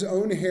cut his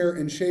own hair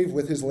and shave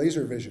with his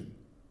laser vision.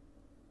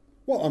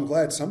 Well, I'm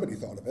glad somebody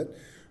thought of it.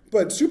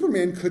 But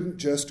Superman couldn't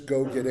just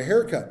go get a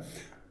haircut.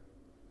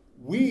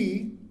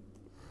 We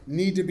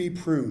need to be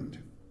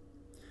pruned.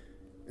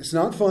 It's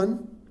not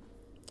fun,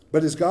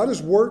 but as God is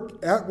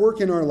at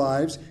work in our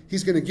lives,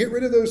 he's going to get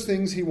rid of those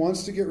things he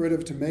wants to get rid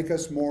of to make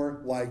us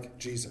more like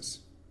Jesus.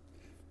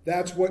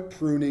 That's what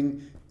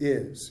pruning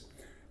is.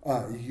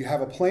 You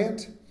have a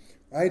plant,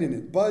 right, and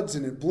it buds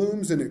and it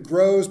blooms and it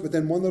grows, but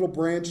then one little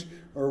branch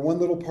or one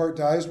little part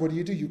dies. What do?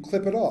 You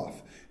clip it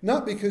off.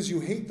 Not because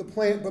you hate the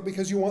plant, but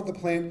because you want the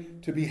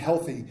plant to be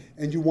healthy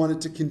and you want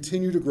it to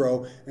continue to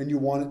grow and you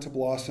want it to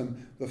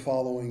blossom the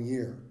following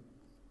year.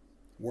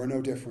 We're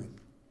no different.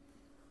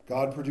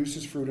 God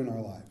produces fruit in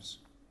our lives.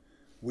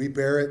 We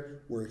bear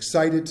it. We're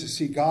excited to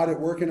see God at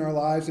work in our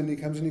lives, and he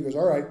comes and he goes,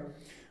 all right,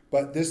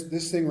 but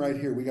this thing right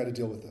here, we got to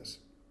deal with this.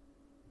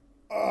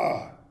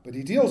 But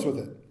he deals with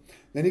it.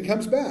 Then he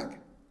comes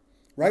back,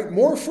 right?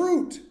 More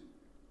fruit.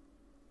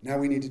 Now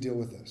we need to deal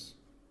with this.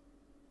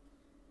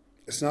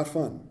 It's not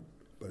fun,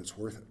 but it's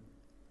worth it.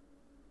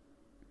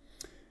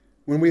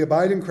 When we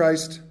abide in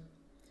Christ,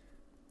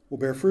 we'll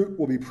bear fruit,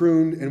 we'll be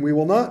pruned, and we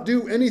will not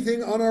do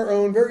anything on our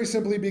own, very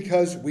simply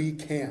because we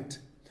can't.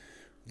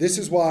 This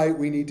is why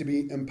we need to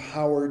be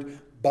empowered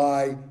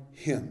by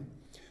him.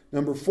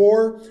 Number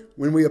 4,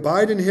 when we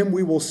abide in him,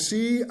 we will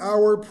see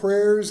our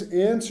prayers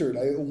answered.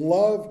 I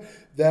love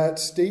that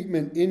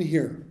statement in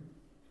here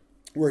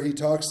where he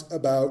talks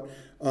about,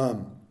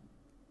 oh,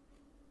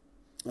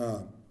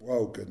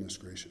 goodness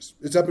gracious.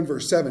 It's up in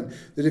verse 7,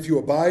 that if you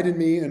abide in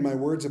me and my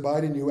words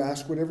abide in you,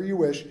 ask whatever you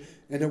wish,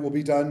 and it will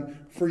be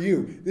done for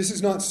you. This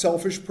is not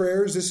selfish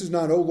prayers. This is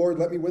not, oh, Lord,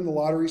 let me win the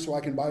lottery so I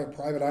can buy a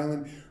private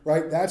island,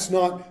 right? That's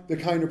not the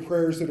kind of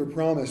prayers that are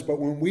promised. But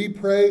when we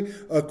pray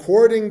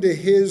according to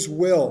his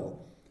will,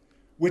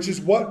 which is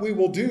what we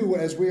will do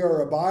as we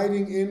are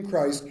abiding in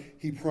Christ,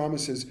 he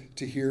promises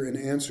to hear and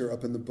answer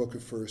up in the book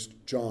of 1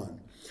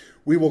 John.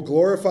 We will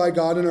glorify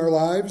God in our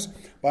lives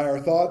by our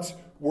thoughts,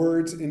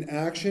 words, and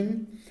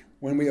action.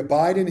 When we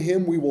abide in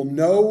him, we will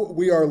know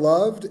we are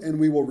loved and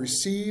we will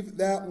receive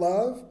that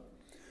love.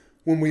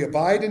 When we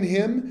abide in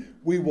him,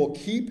 we will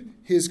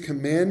keep his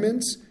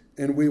commandments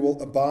and we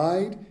will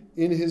abide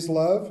in his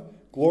love.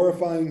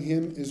 Glorifying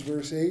him is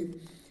verse 8.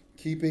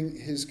 Keeping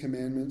his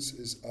commandments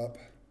is up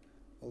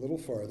a little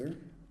farther.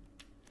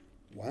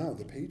 Wow,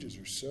 the pages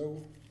are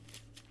so...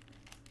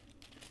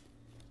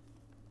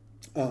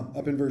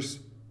 up in verse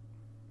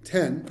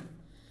 10.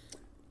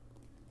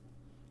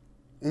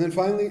 And then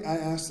finally, I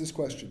ask this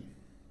question.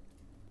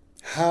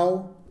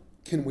 How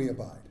can we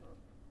abide?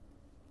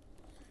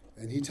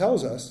 And he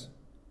tells us,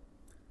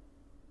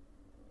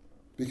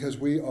 because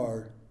we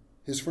are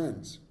his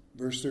friends.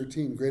 Verse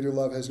 13, greater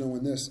love has no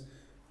one this,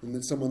 than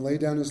that someone lay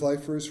down his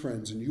life for his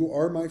friends. And you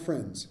are my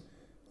friends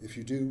if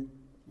you do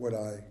what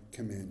I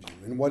command you.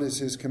 And what is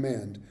his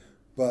command?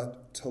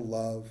 But to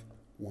love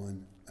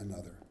one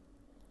another.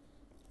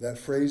 That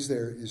phrase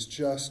there is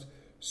just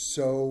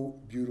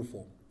so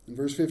beautiful. In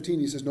verse 15,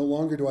 he says, no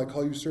longer do I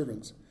call you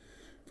servants,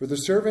 for the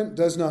servant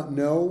does not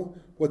know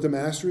what the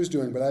master is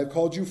doing, but I have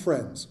called you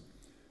friends.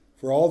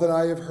 For all that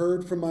I have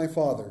heard from my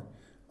Father,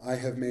 I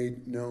have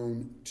made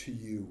known to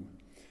you.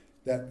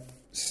 That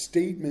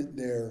statement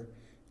there,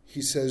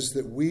 he says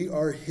that we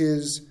are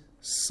his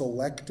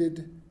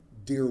selected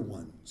dear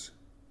ones.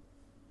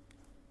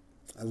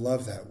 I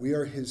love that. We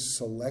are his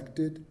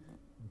selected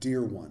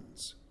dear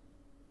ones.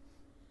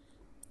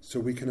 So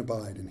we can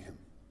abide in him.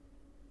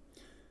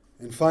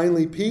 And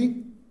finally,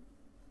 P,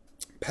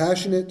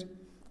 passionate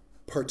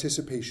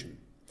participation.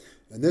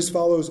 And this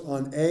follows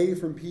on A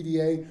from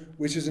PDA,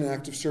 which is an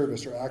act of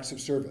service or acts of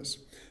service.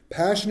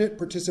 Passionate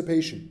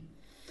participation.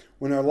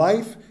 When our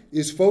life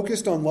is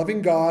focused on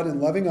loving God and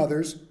loving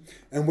others,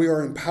 and we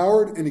are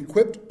empowered and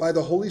equipped by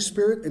the Holy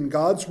Spirit and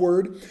God's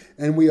Word,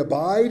 and we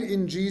abide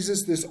in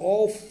Jesus, this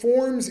all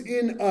forms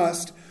in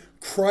us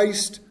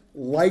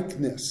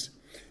Christ-likeness.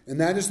 And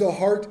that is the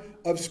heart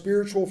of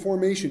spiritual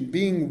formation,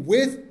 being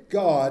with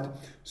God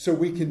so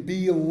we can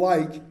be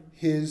like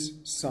his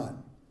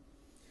Son.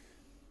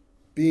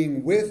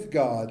 Being with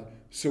God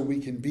so we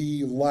can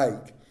be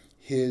like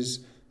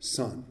his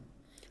Son.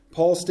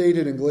 Paul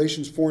stated in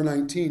Galatians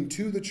 4:19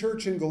 to the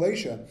church in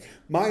Galatia,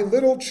 "My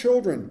little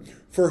children,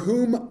 for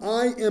whom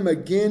I am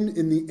again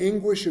in the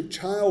anguish of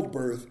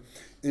childbirth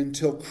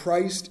until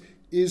Christ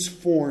is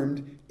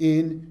formed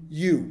in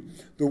you."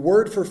 The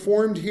word for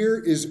formed here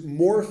is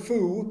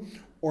morpho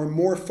or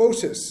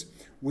morphosis.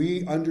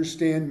 We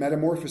understand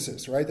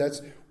metamorphosis, right?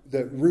 That's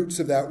the roots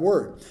of that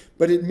word.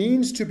 But it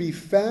means to be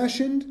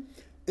fashioned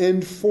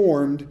and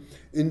formed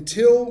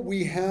until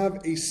we have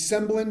a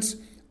semblance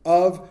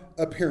of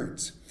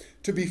appearance.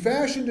 To be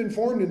fashioned and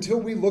formed until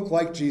we look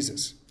like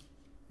Jesus.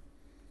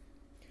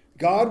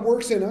 God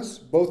works in us,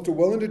 both to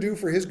will and to do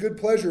for his good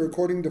pleasure,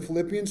 according to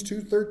Philippians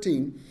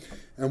 2:13,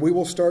 and we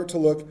will start to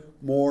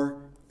look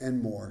more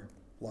and more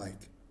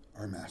like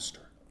our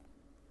Master.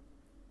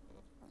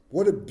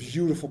 What a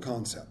beautiful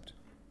concept.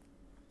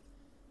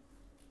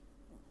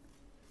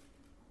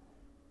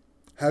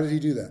 How did he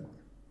do that?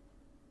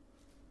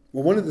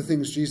 Well, one of the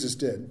things Jesus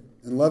did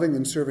in loving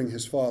and serving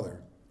his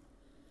Father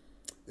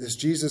is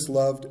Jesus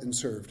loved and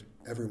served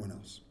everyone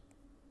else.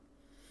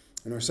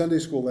 In our Sunday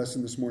school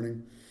lesson this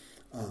morning,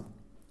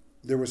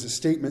 there was a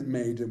statement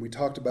made, and we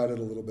talked about it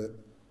a little bit.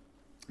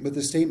 But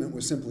the statement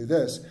was simply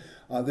this,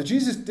 that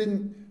Jesus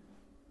didn't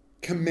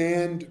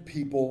command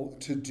people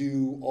to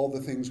do all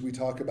the things we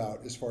talk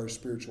about as far as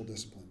spiritual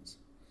disciplines.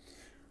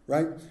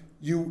 Right?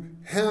 You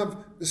have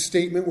a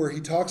statement where he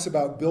talks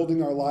about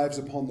building our lives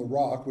upon the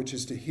rock, which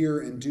is to hear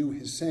and do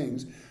his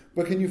sayings.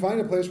 But can you find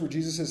a place where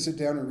Jesus says, sit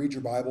down and read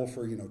your Bible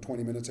for,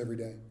 20 minutes every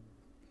day?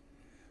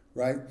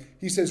 Right?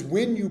 He says,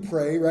 when you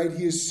pray, right?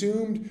 He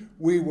assumed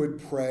we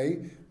would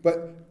pray,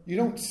 but you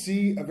don't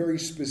see a very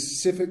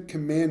specific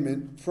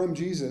commandment from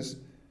Jesus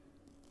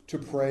to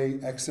pray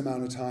X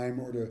amount of time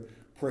or to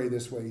pray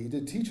this way. He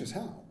did teach us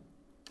how.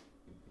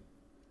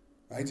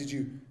 Right? Did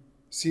you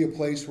see a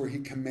place where he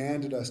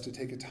commanded us to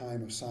take a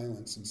time of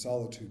silence and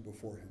solitude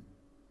before him?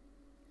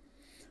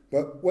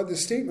 But what the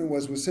statement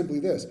was simply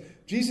this.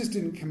 Jesus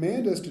didn't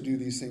command us to do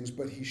these things,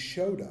 but he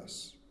showed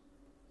us.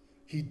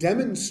 He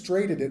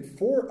demonstrated it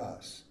for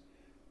us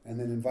and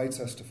then invites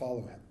us to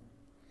follow him.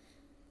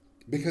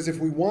 Because if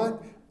we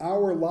want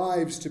our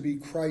lives to be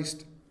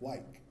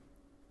Christ-like,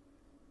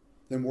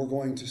 then we're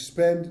going to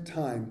spend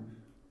time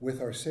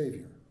with our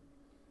Savior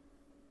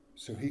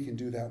so he can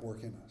do that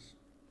work in us.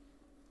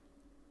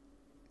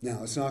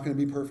 Now, it's not going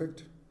to be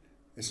perfect.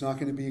 It's not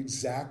going to be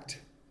exact.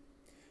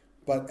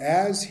 But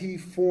as he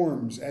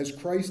forms, as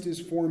Christ is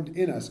formed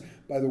in us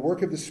by the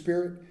work of the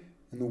Spirit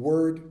and the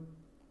Word,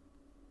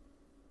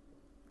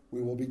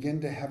 we will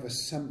begin to have a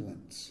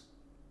semblance.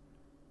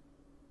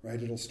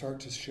 Right? It'll start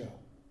to show.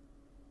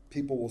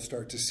 People will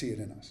start to see it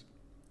in us.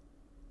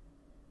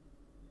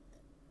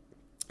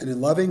 And in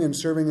loving and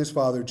serving his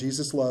Father,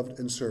 Jesus loved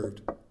and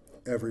served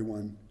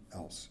everyone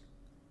else.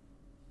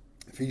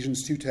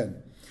 Ephesians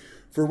 2:10.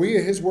 For we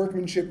are his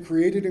workmanship,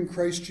 created in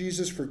Christ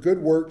Jesus for good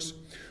works,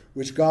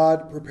 which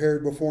God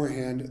prepared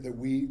beforehand that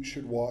we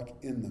should walk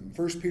in them.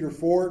 1 Peter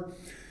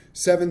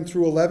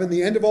 4:7-11.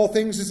 The end of all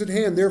things is at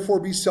hand. Therefore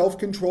be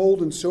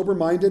self-controlled and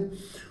sober-minded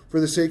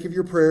for the sake of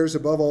your prayers.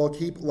 Above all,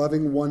 keep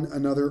loving one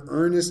another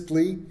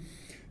earnestly,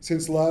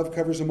 since love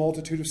covers a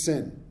multitude of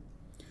sin.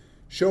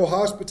 Show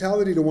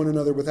hospitality to one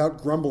another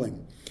without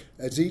grumbling.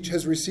 As each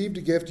has received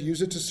a gift,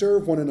 use it to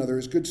serve one another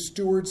as good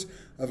stewards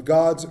of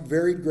God's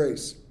varied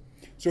grace.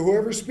 So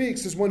whoever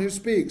speaks is one who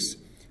speaks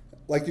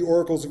like the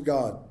oracles of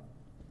God.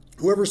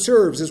 Whoever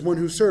serves is one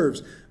who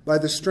serves by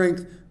the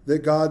strength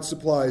that God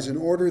supplies, in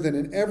order that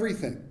in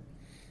everything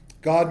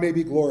God may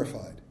be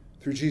glorified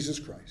through Jesus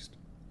Christ.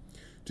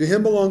 To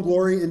him belong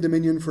glory and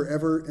dominion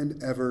forever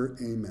and ever.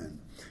 Amen.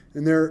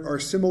 And there are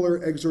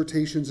similar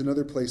exhortations in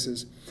other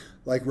places,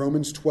 like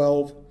Romans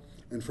 12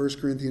 and 1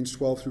 Corinthians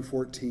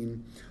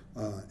 12-14,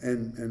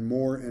 and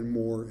more and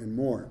more and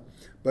more.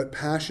 But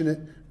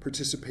passionate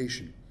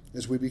participation.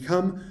 As we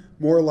become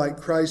more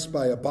like Christ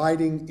by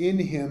abiding in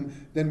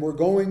him, then we're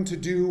going to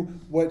do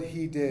what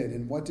he did.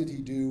 And what did he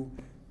do?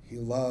 He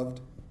loved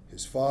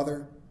his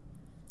Father,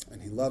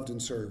 and he loved and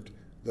served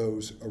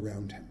those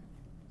around him.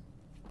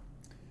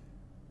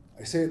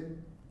 I say it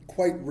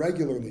quite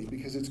regularly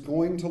because it's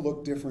going to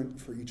look different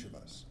for each of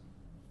us.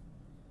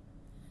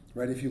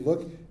 Right? If you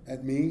look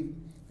at me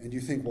and you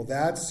think, well,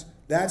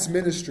 that's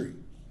ministry.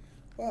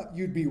 Well,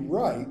 you'd be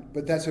right,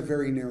 but that's a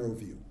very narrow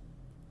view.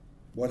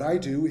 What I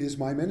do is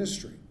my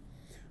ministry.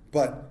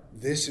 But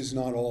this is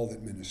not all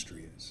that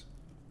ministry is.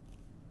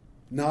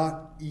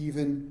 Not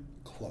even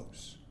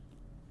close.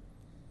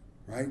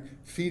 Right?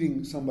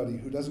 Feeding somebody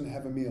who doesn't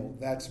have a meal,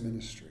 that's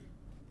ministry.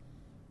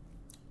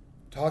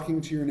 Talking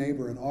to your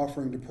neighbor and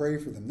offering to pray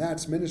for them,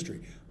 that's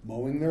ministry.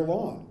 Mowing their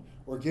lawn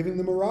or giving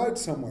them a ride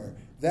somewhere,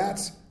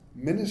 that's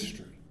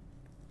ministry.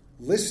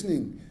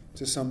 Listening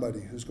to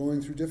somebody who's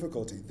going through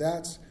difficulty,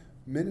 that's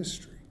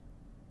ministry.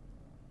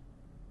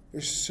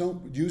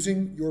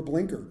 Using your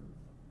blinker.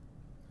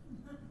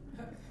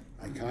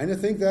 I kind of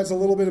think that's a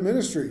little bit of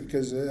ministry,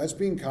 because that's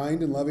being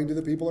kind and loving to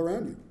the people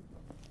around you.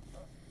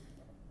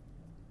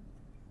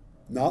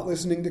 not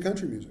listening to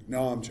country music.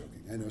 No, I'm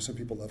joking. I know some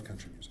people love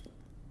country music.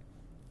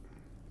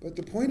 But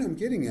the point I'm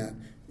getting at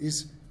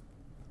is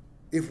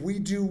if we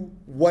do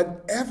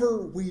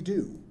whatever we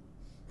do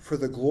for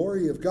the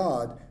glory of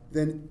God,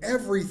 then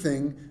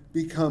everything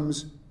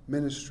becomes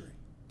ministry.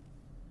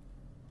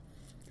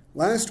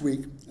 Last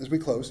week, as we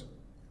close,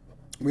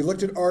 we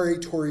looked at R.A.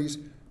 Torrey's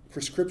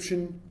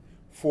prescription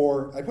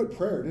for, I put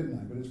prayer, didn't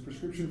I? But it's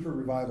prescription for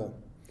revival.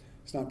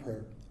 It's not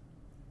prayer.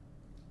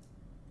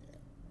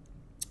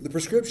 The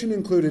prescription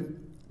included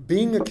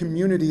being a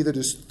community that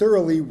is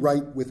thoroughly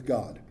right with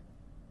God,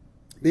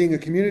 being a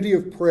community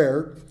of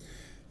prayer,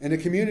 and a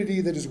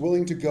community that is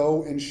willing to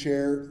go and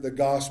share the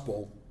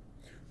gospel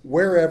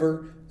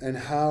wherever and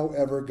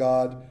however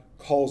God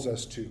calls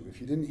us to.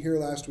 If you didn't hear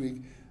last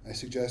week, I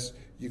suggest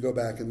you go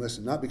back and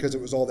listen. Not because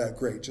it was all that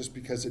great, just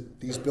because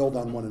these build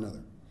on one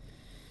another.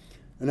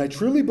 And I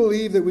truly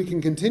believe that we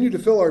can continue to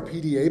fill our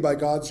PDA by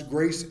God's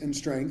grace and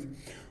strength,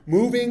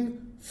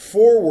 moving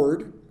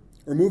forward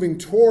or moving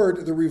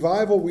toward the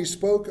revival we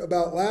spoke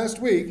about last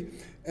week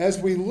as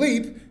we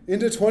leap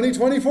into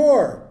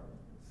 2024.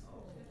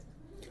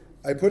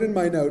 I put in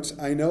my notes,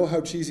 I know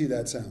how cheesy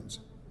that sounds.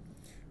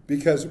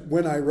 Because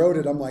when I wrote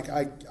it, I'm like,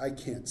 I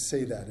can't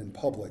say that in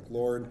public,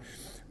 Lord.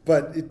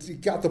 But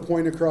it got the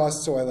point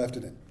across, so I left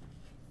it in.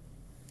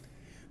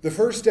 The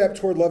first step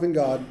toward loving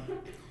God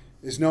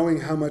is knowing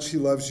how much he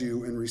loves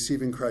you and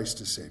receiving Christ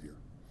as Savior.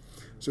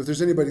 So if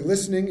there's anybody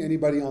listening,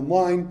 anybody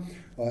online,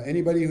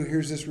 anybody who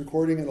hears this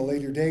recording at a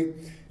later date,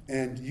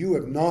 and you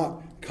have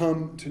not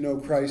come to know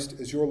Christ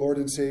as your Lord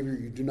and Savior,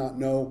 you do not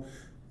know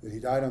that he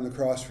died on the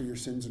cross for your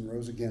sins and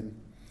rose again,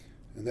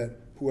 and that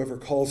whoever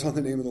calls on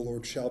the name of the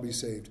Lord shall be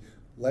saved,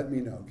 let me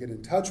know. Get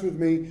in touch with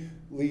me.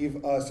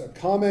 Leave us a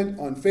comment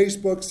on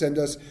Facebook. Send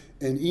us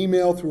an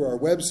email through our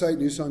website,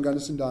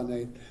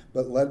 newsonggunnison.net.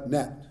 But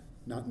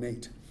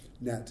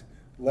net.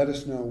 Let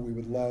us know. We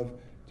would love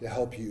to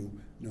help you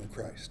know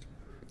Christ.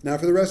 Now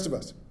for the rest of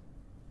us.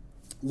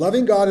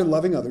 Loving God and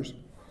loving others,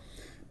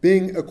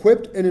 being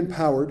equipped and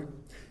empowered,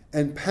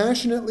 and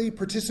passionately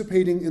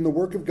participating in the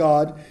work of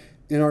God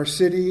in our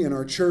city, in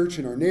our church,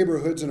 in our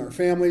neighborhoods, in our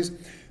families,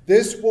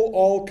 this will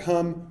all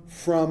come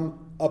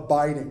from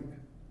abiding.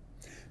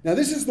 Now,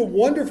 this is the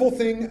wonderful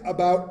thing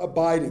about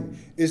abiding,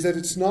 is that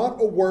it's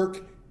not a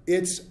work,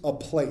 it's a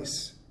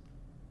place.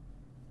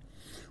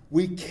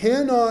 We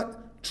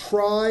cannot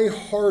try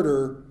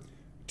harder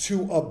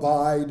to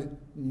abide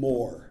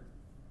more.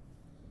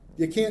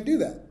 You can't do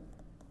that.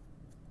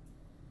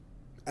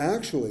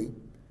 Actually,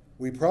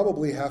 we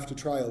probably have to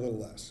try a little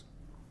less.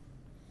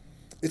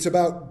 It's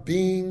about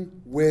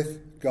being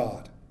with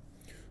God,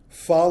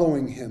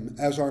 following him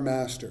as our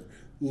master,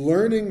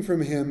 learning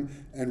from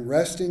him, and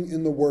resting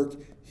in the work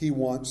he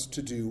wants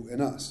to do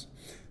in us.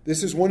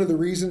 This is one of the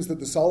reasons that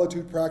the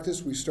solitude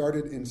practice we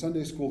started in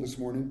Sunday school this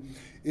morning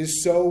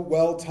is so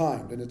well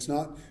timed. And it's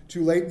not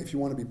too late if you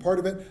want to be part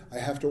of it. I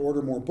have to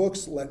order more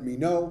books. Let me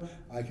know.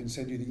 I can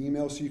send you the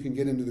email so you can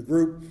get into the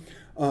group.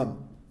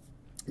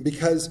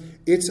 Because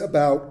it's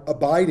about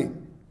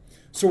abiding.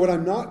 So what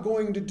I'm not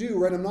going to do,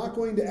 right, I'm not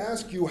going to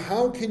ask you,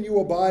 how can you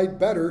abide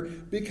better?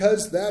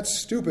 Because that's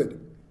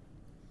stupid,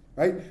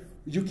 right?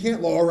 You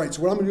can't, all right,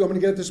 so what I'm going to do, I'm going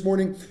to get up this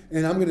morning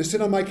and I'm going to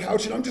sit on my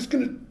couch and I'm just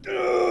going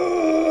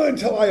to,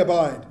 until I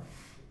abide.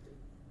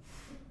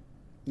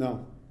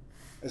 No,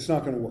 it's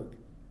not going to work.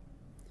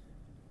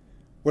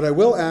 What I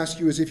will ask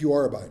you is if you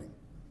are abiding.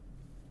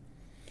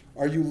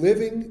 Are you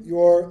living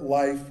your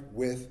life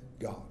with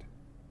God?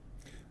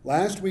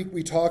 Last week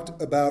we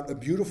talked about a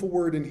beautiful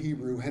word in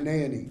Hebrew,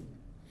 hanani.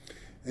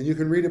 And you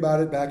can read about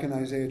it back in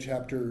Isaiah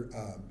chapter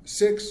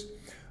 6,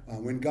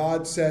 when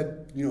God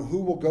said, who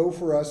will go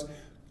for us?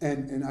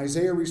 And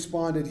Isaiah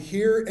responded,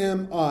 here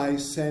am I,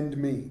 send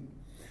me.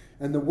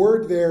 And the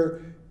word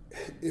there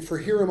for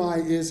here am I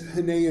is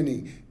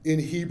hanani in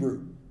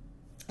Hebrew.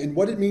 And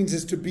what it means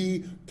is to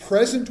be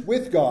present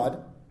with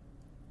God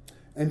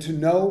and to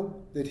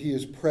know that he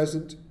is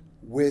present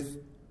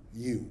with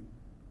you.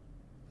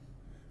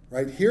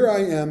 Right? Here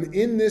I am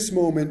in this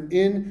moment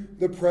in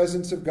the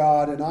presence of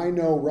God, and I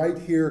know right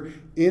here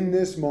in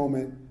this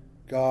moment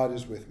God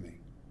is with me.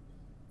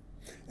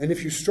 And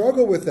if you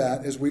struggle with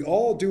that, as we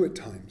all do at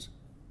times,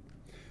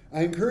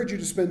 I encourage you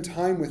to spend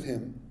time with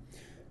him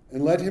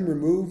and let him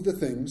remove the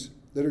things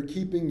that are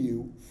keeping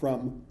you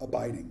from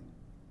abiding.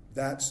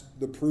 That's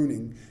the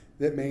pruning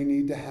that may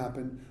need to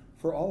happen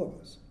for all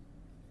of us.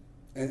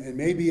 And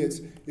maybe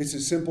it's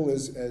as simple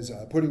as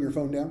putting your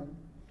phone down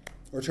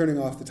or turning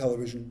off the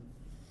television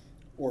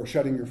or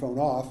shutting your phone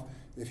off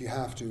if you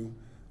have to,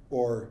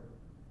 or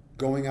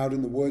going out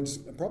in the woods.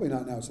 Probably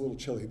not now, it's a little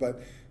chilly,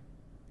 but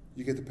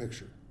you get the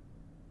picture.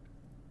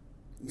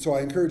 So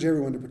I encourage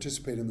everyone to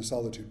participate in the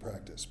solitude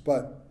practice.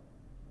 But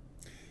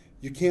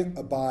you can't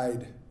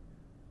abide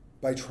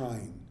by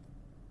trying.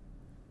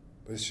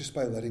 But it's just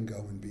by letting go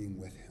and being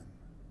with him.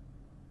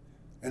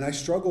 And I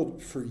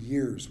struggled for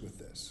years with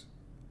this.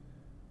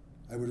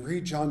 I would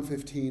read John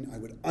 15. I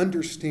would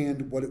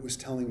understand what it was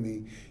telling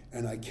me.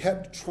 And I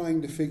kept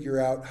trying to figure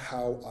out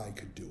how I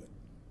could do it.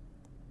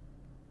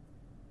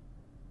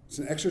 It's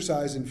an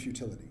exercise in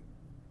futility.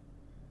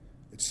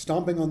 It's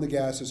stomping on the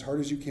gas as hard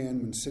as you can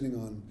when sitting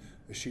on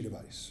a sheet of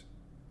ice.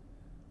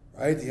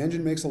 Right? The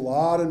engine makes a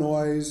lot of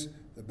noise.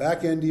 The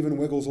back end even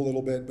wiggles a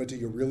little bit, but do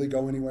you really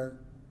go anywhere?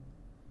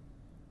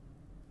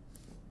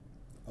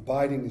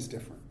 Abiding is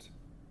different.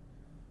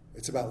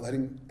 It's about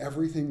letting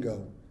everything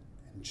go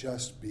and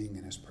just being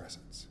in his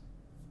presence.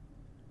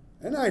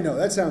 And I know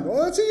that sounds,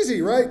 well, that's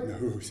easy, right?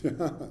 No,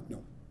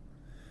 no.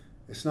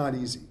 It's not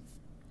easy.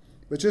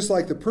 But just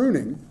like the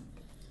pruning,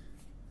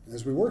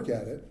 as we work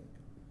at it,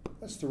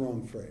 that's the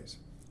wrong phrase,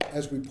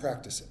 as we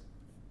practice it.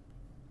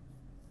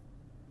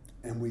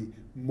 And we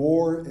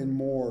more and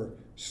more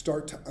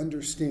start to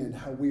understand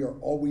how we are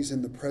always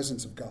in the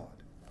presence of God.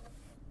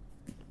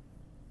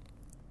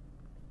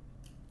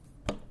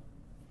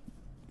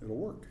 It'll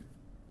work.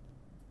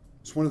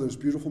 It's one of those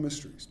beautiful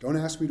mysteries. Don't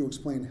ask me to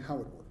explain how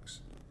it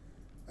works.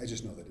 I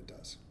just know that it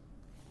does.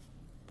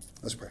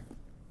 Let's pray.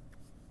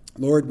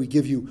 Lord, we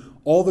give you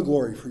all the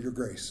glory for your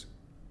grace,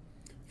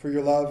 for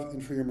your love,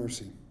 and for your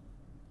mercy.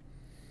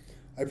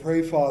 I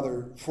pray,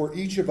 Father, for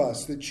each of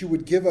us that you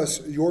would give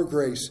us your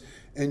grace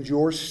and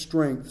your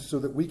strength so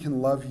that we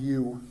can love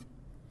you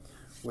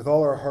with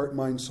all our heart,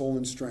 mind, soul,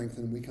 and strength,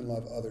 and we can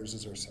love others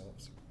as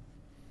ourselves.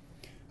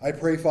 I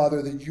pray,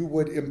 Father, that you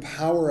would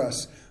empower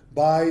us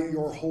by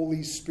your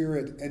Holy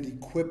Spirit and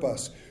equip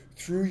us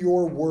through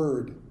your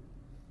word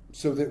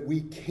so that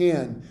we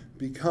can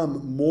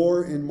become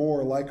more and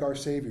more like our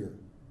Savior,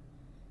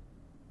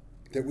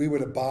 that we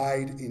would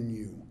abide in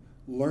you,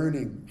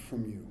 learning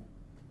from you,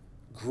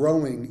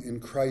 growing in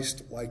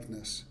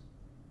Christ-likeness,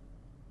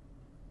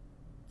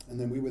 and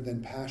then we would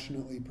then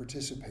passionately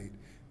participate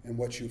in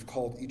what you've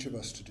called each of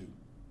us to do.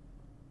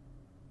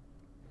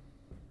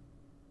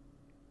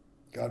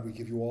 God, we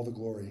give you all the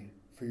glory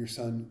for your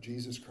Son,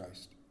 Jesus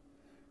Christ,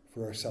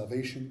 for our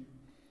salvation,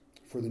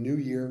 for the new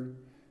year,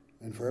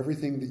 and for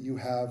everything that you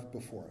have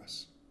before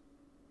us.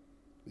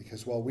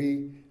 Because while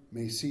we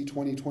may see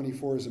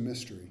 2024 as a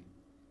mystery,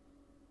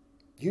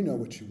 you know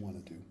what you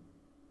want to do.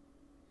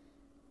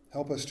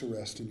 Help us to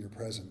rest in your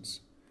presence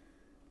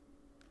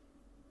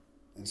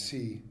and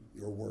see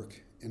your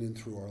work in and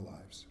through our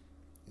lives.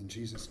 In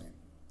Jesus' name,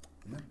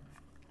 amen.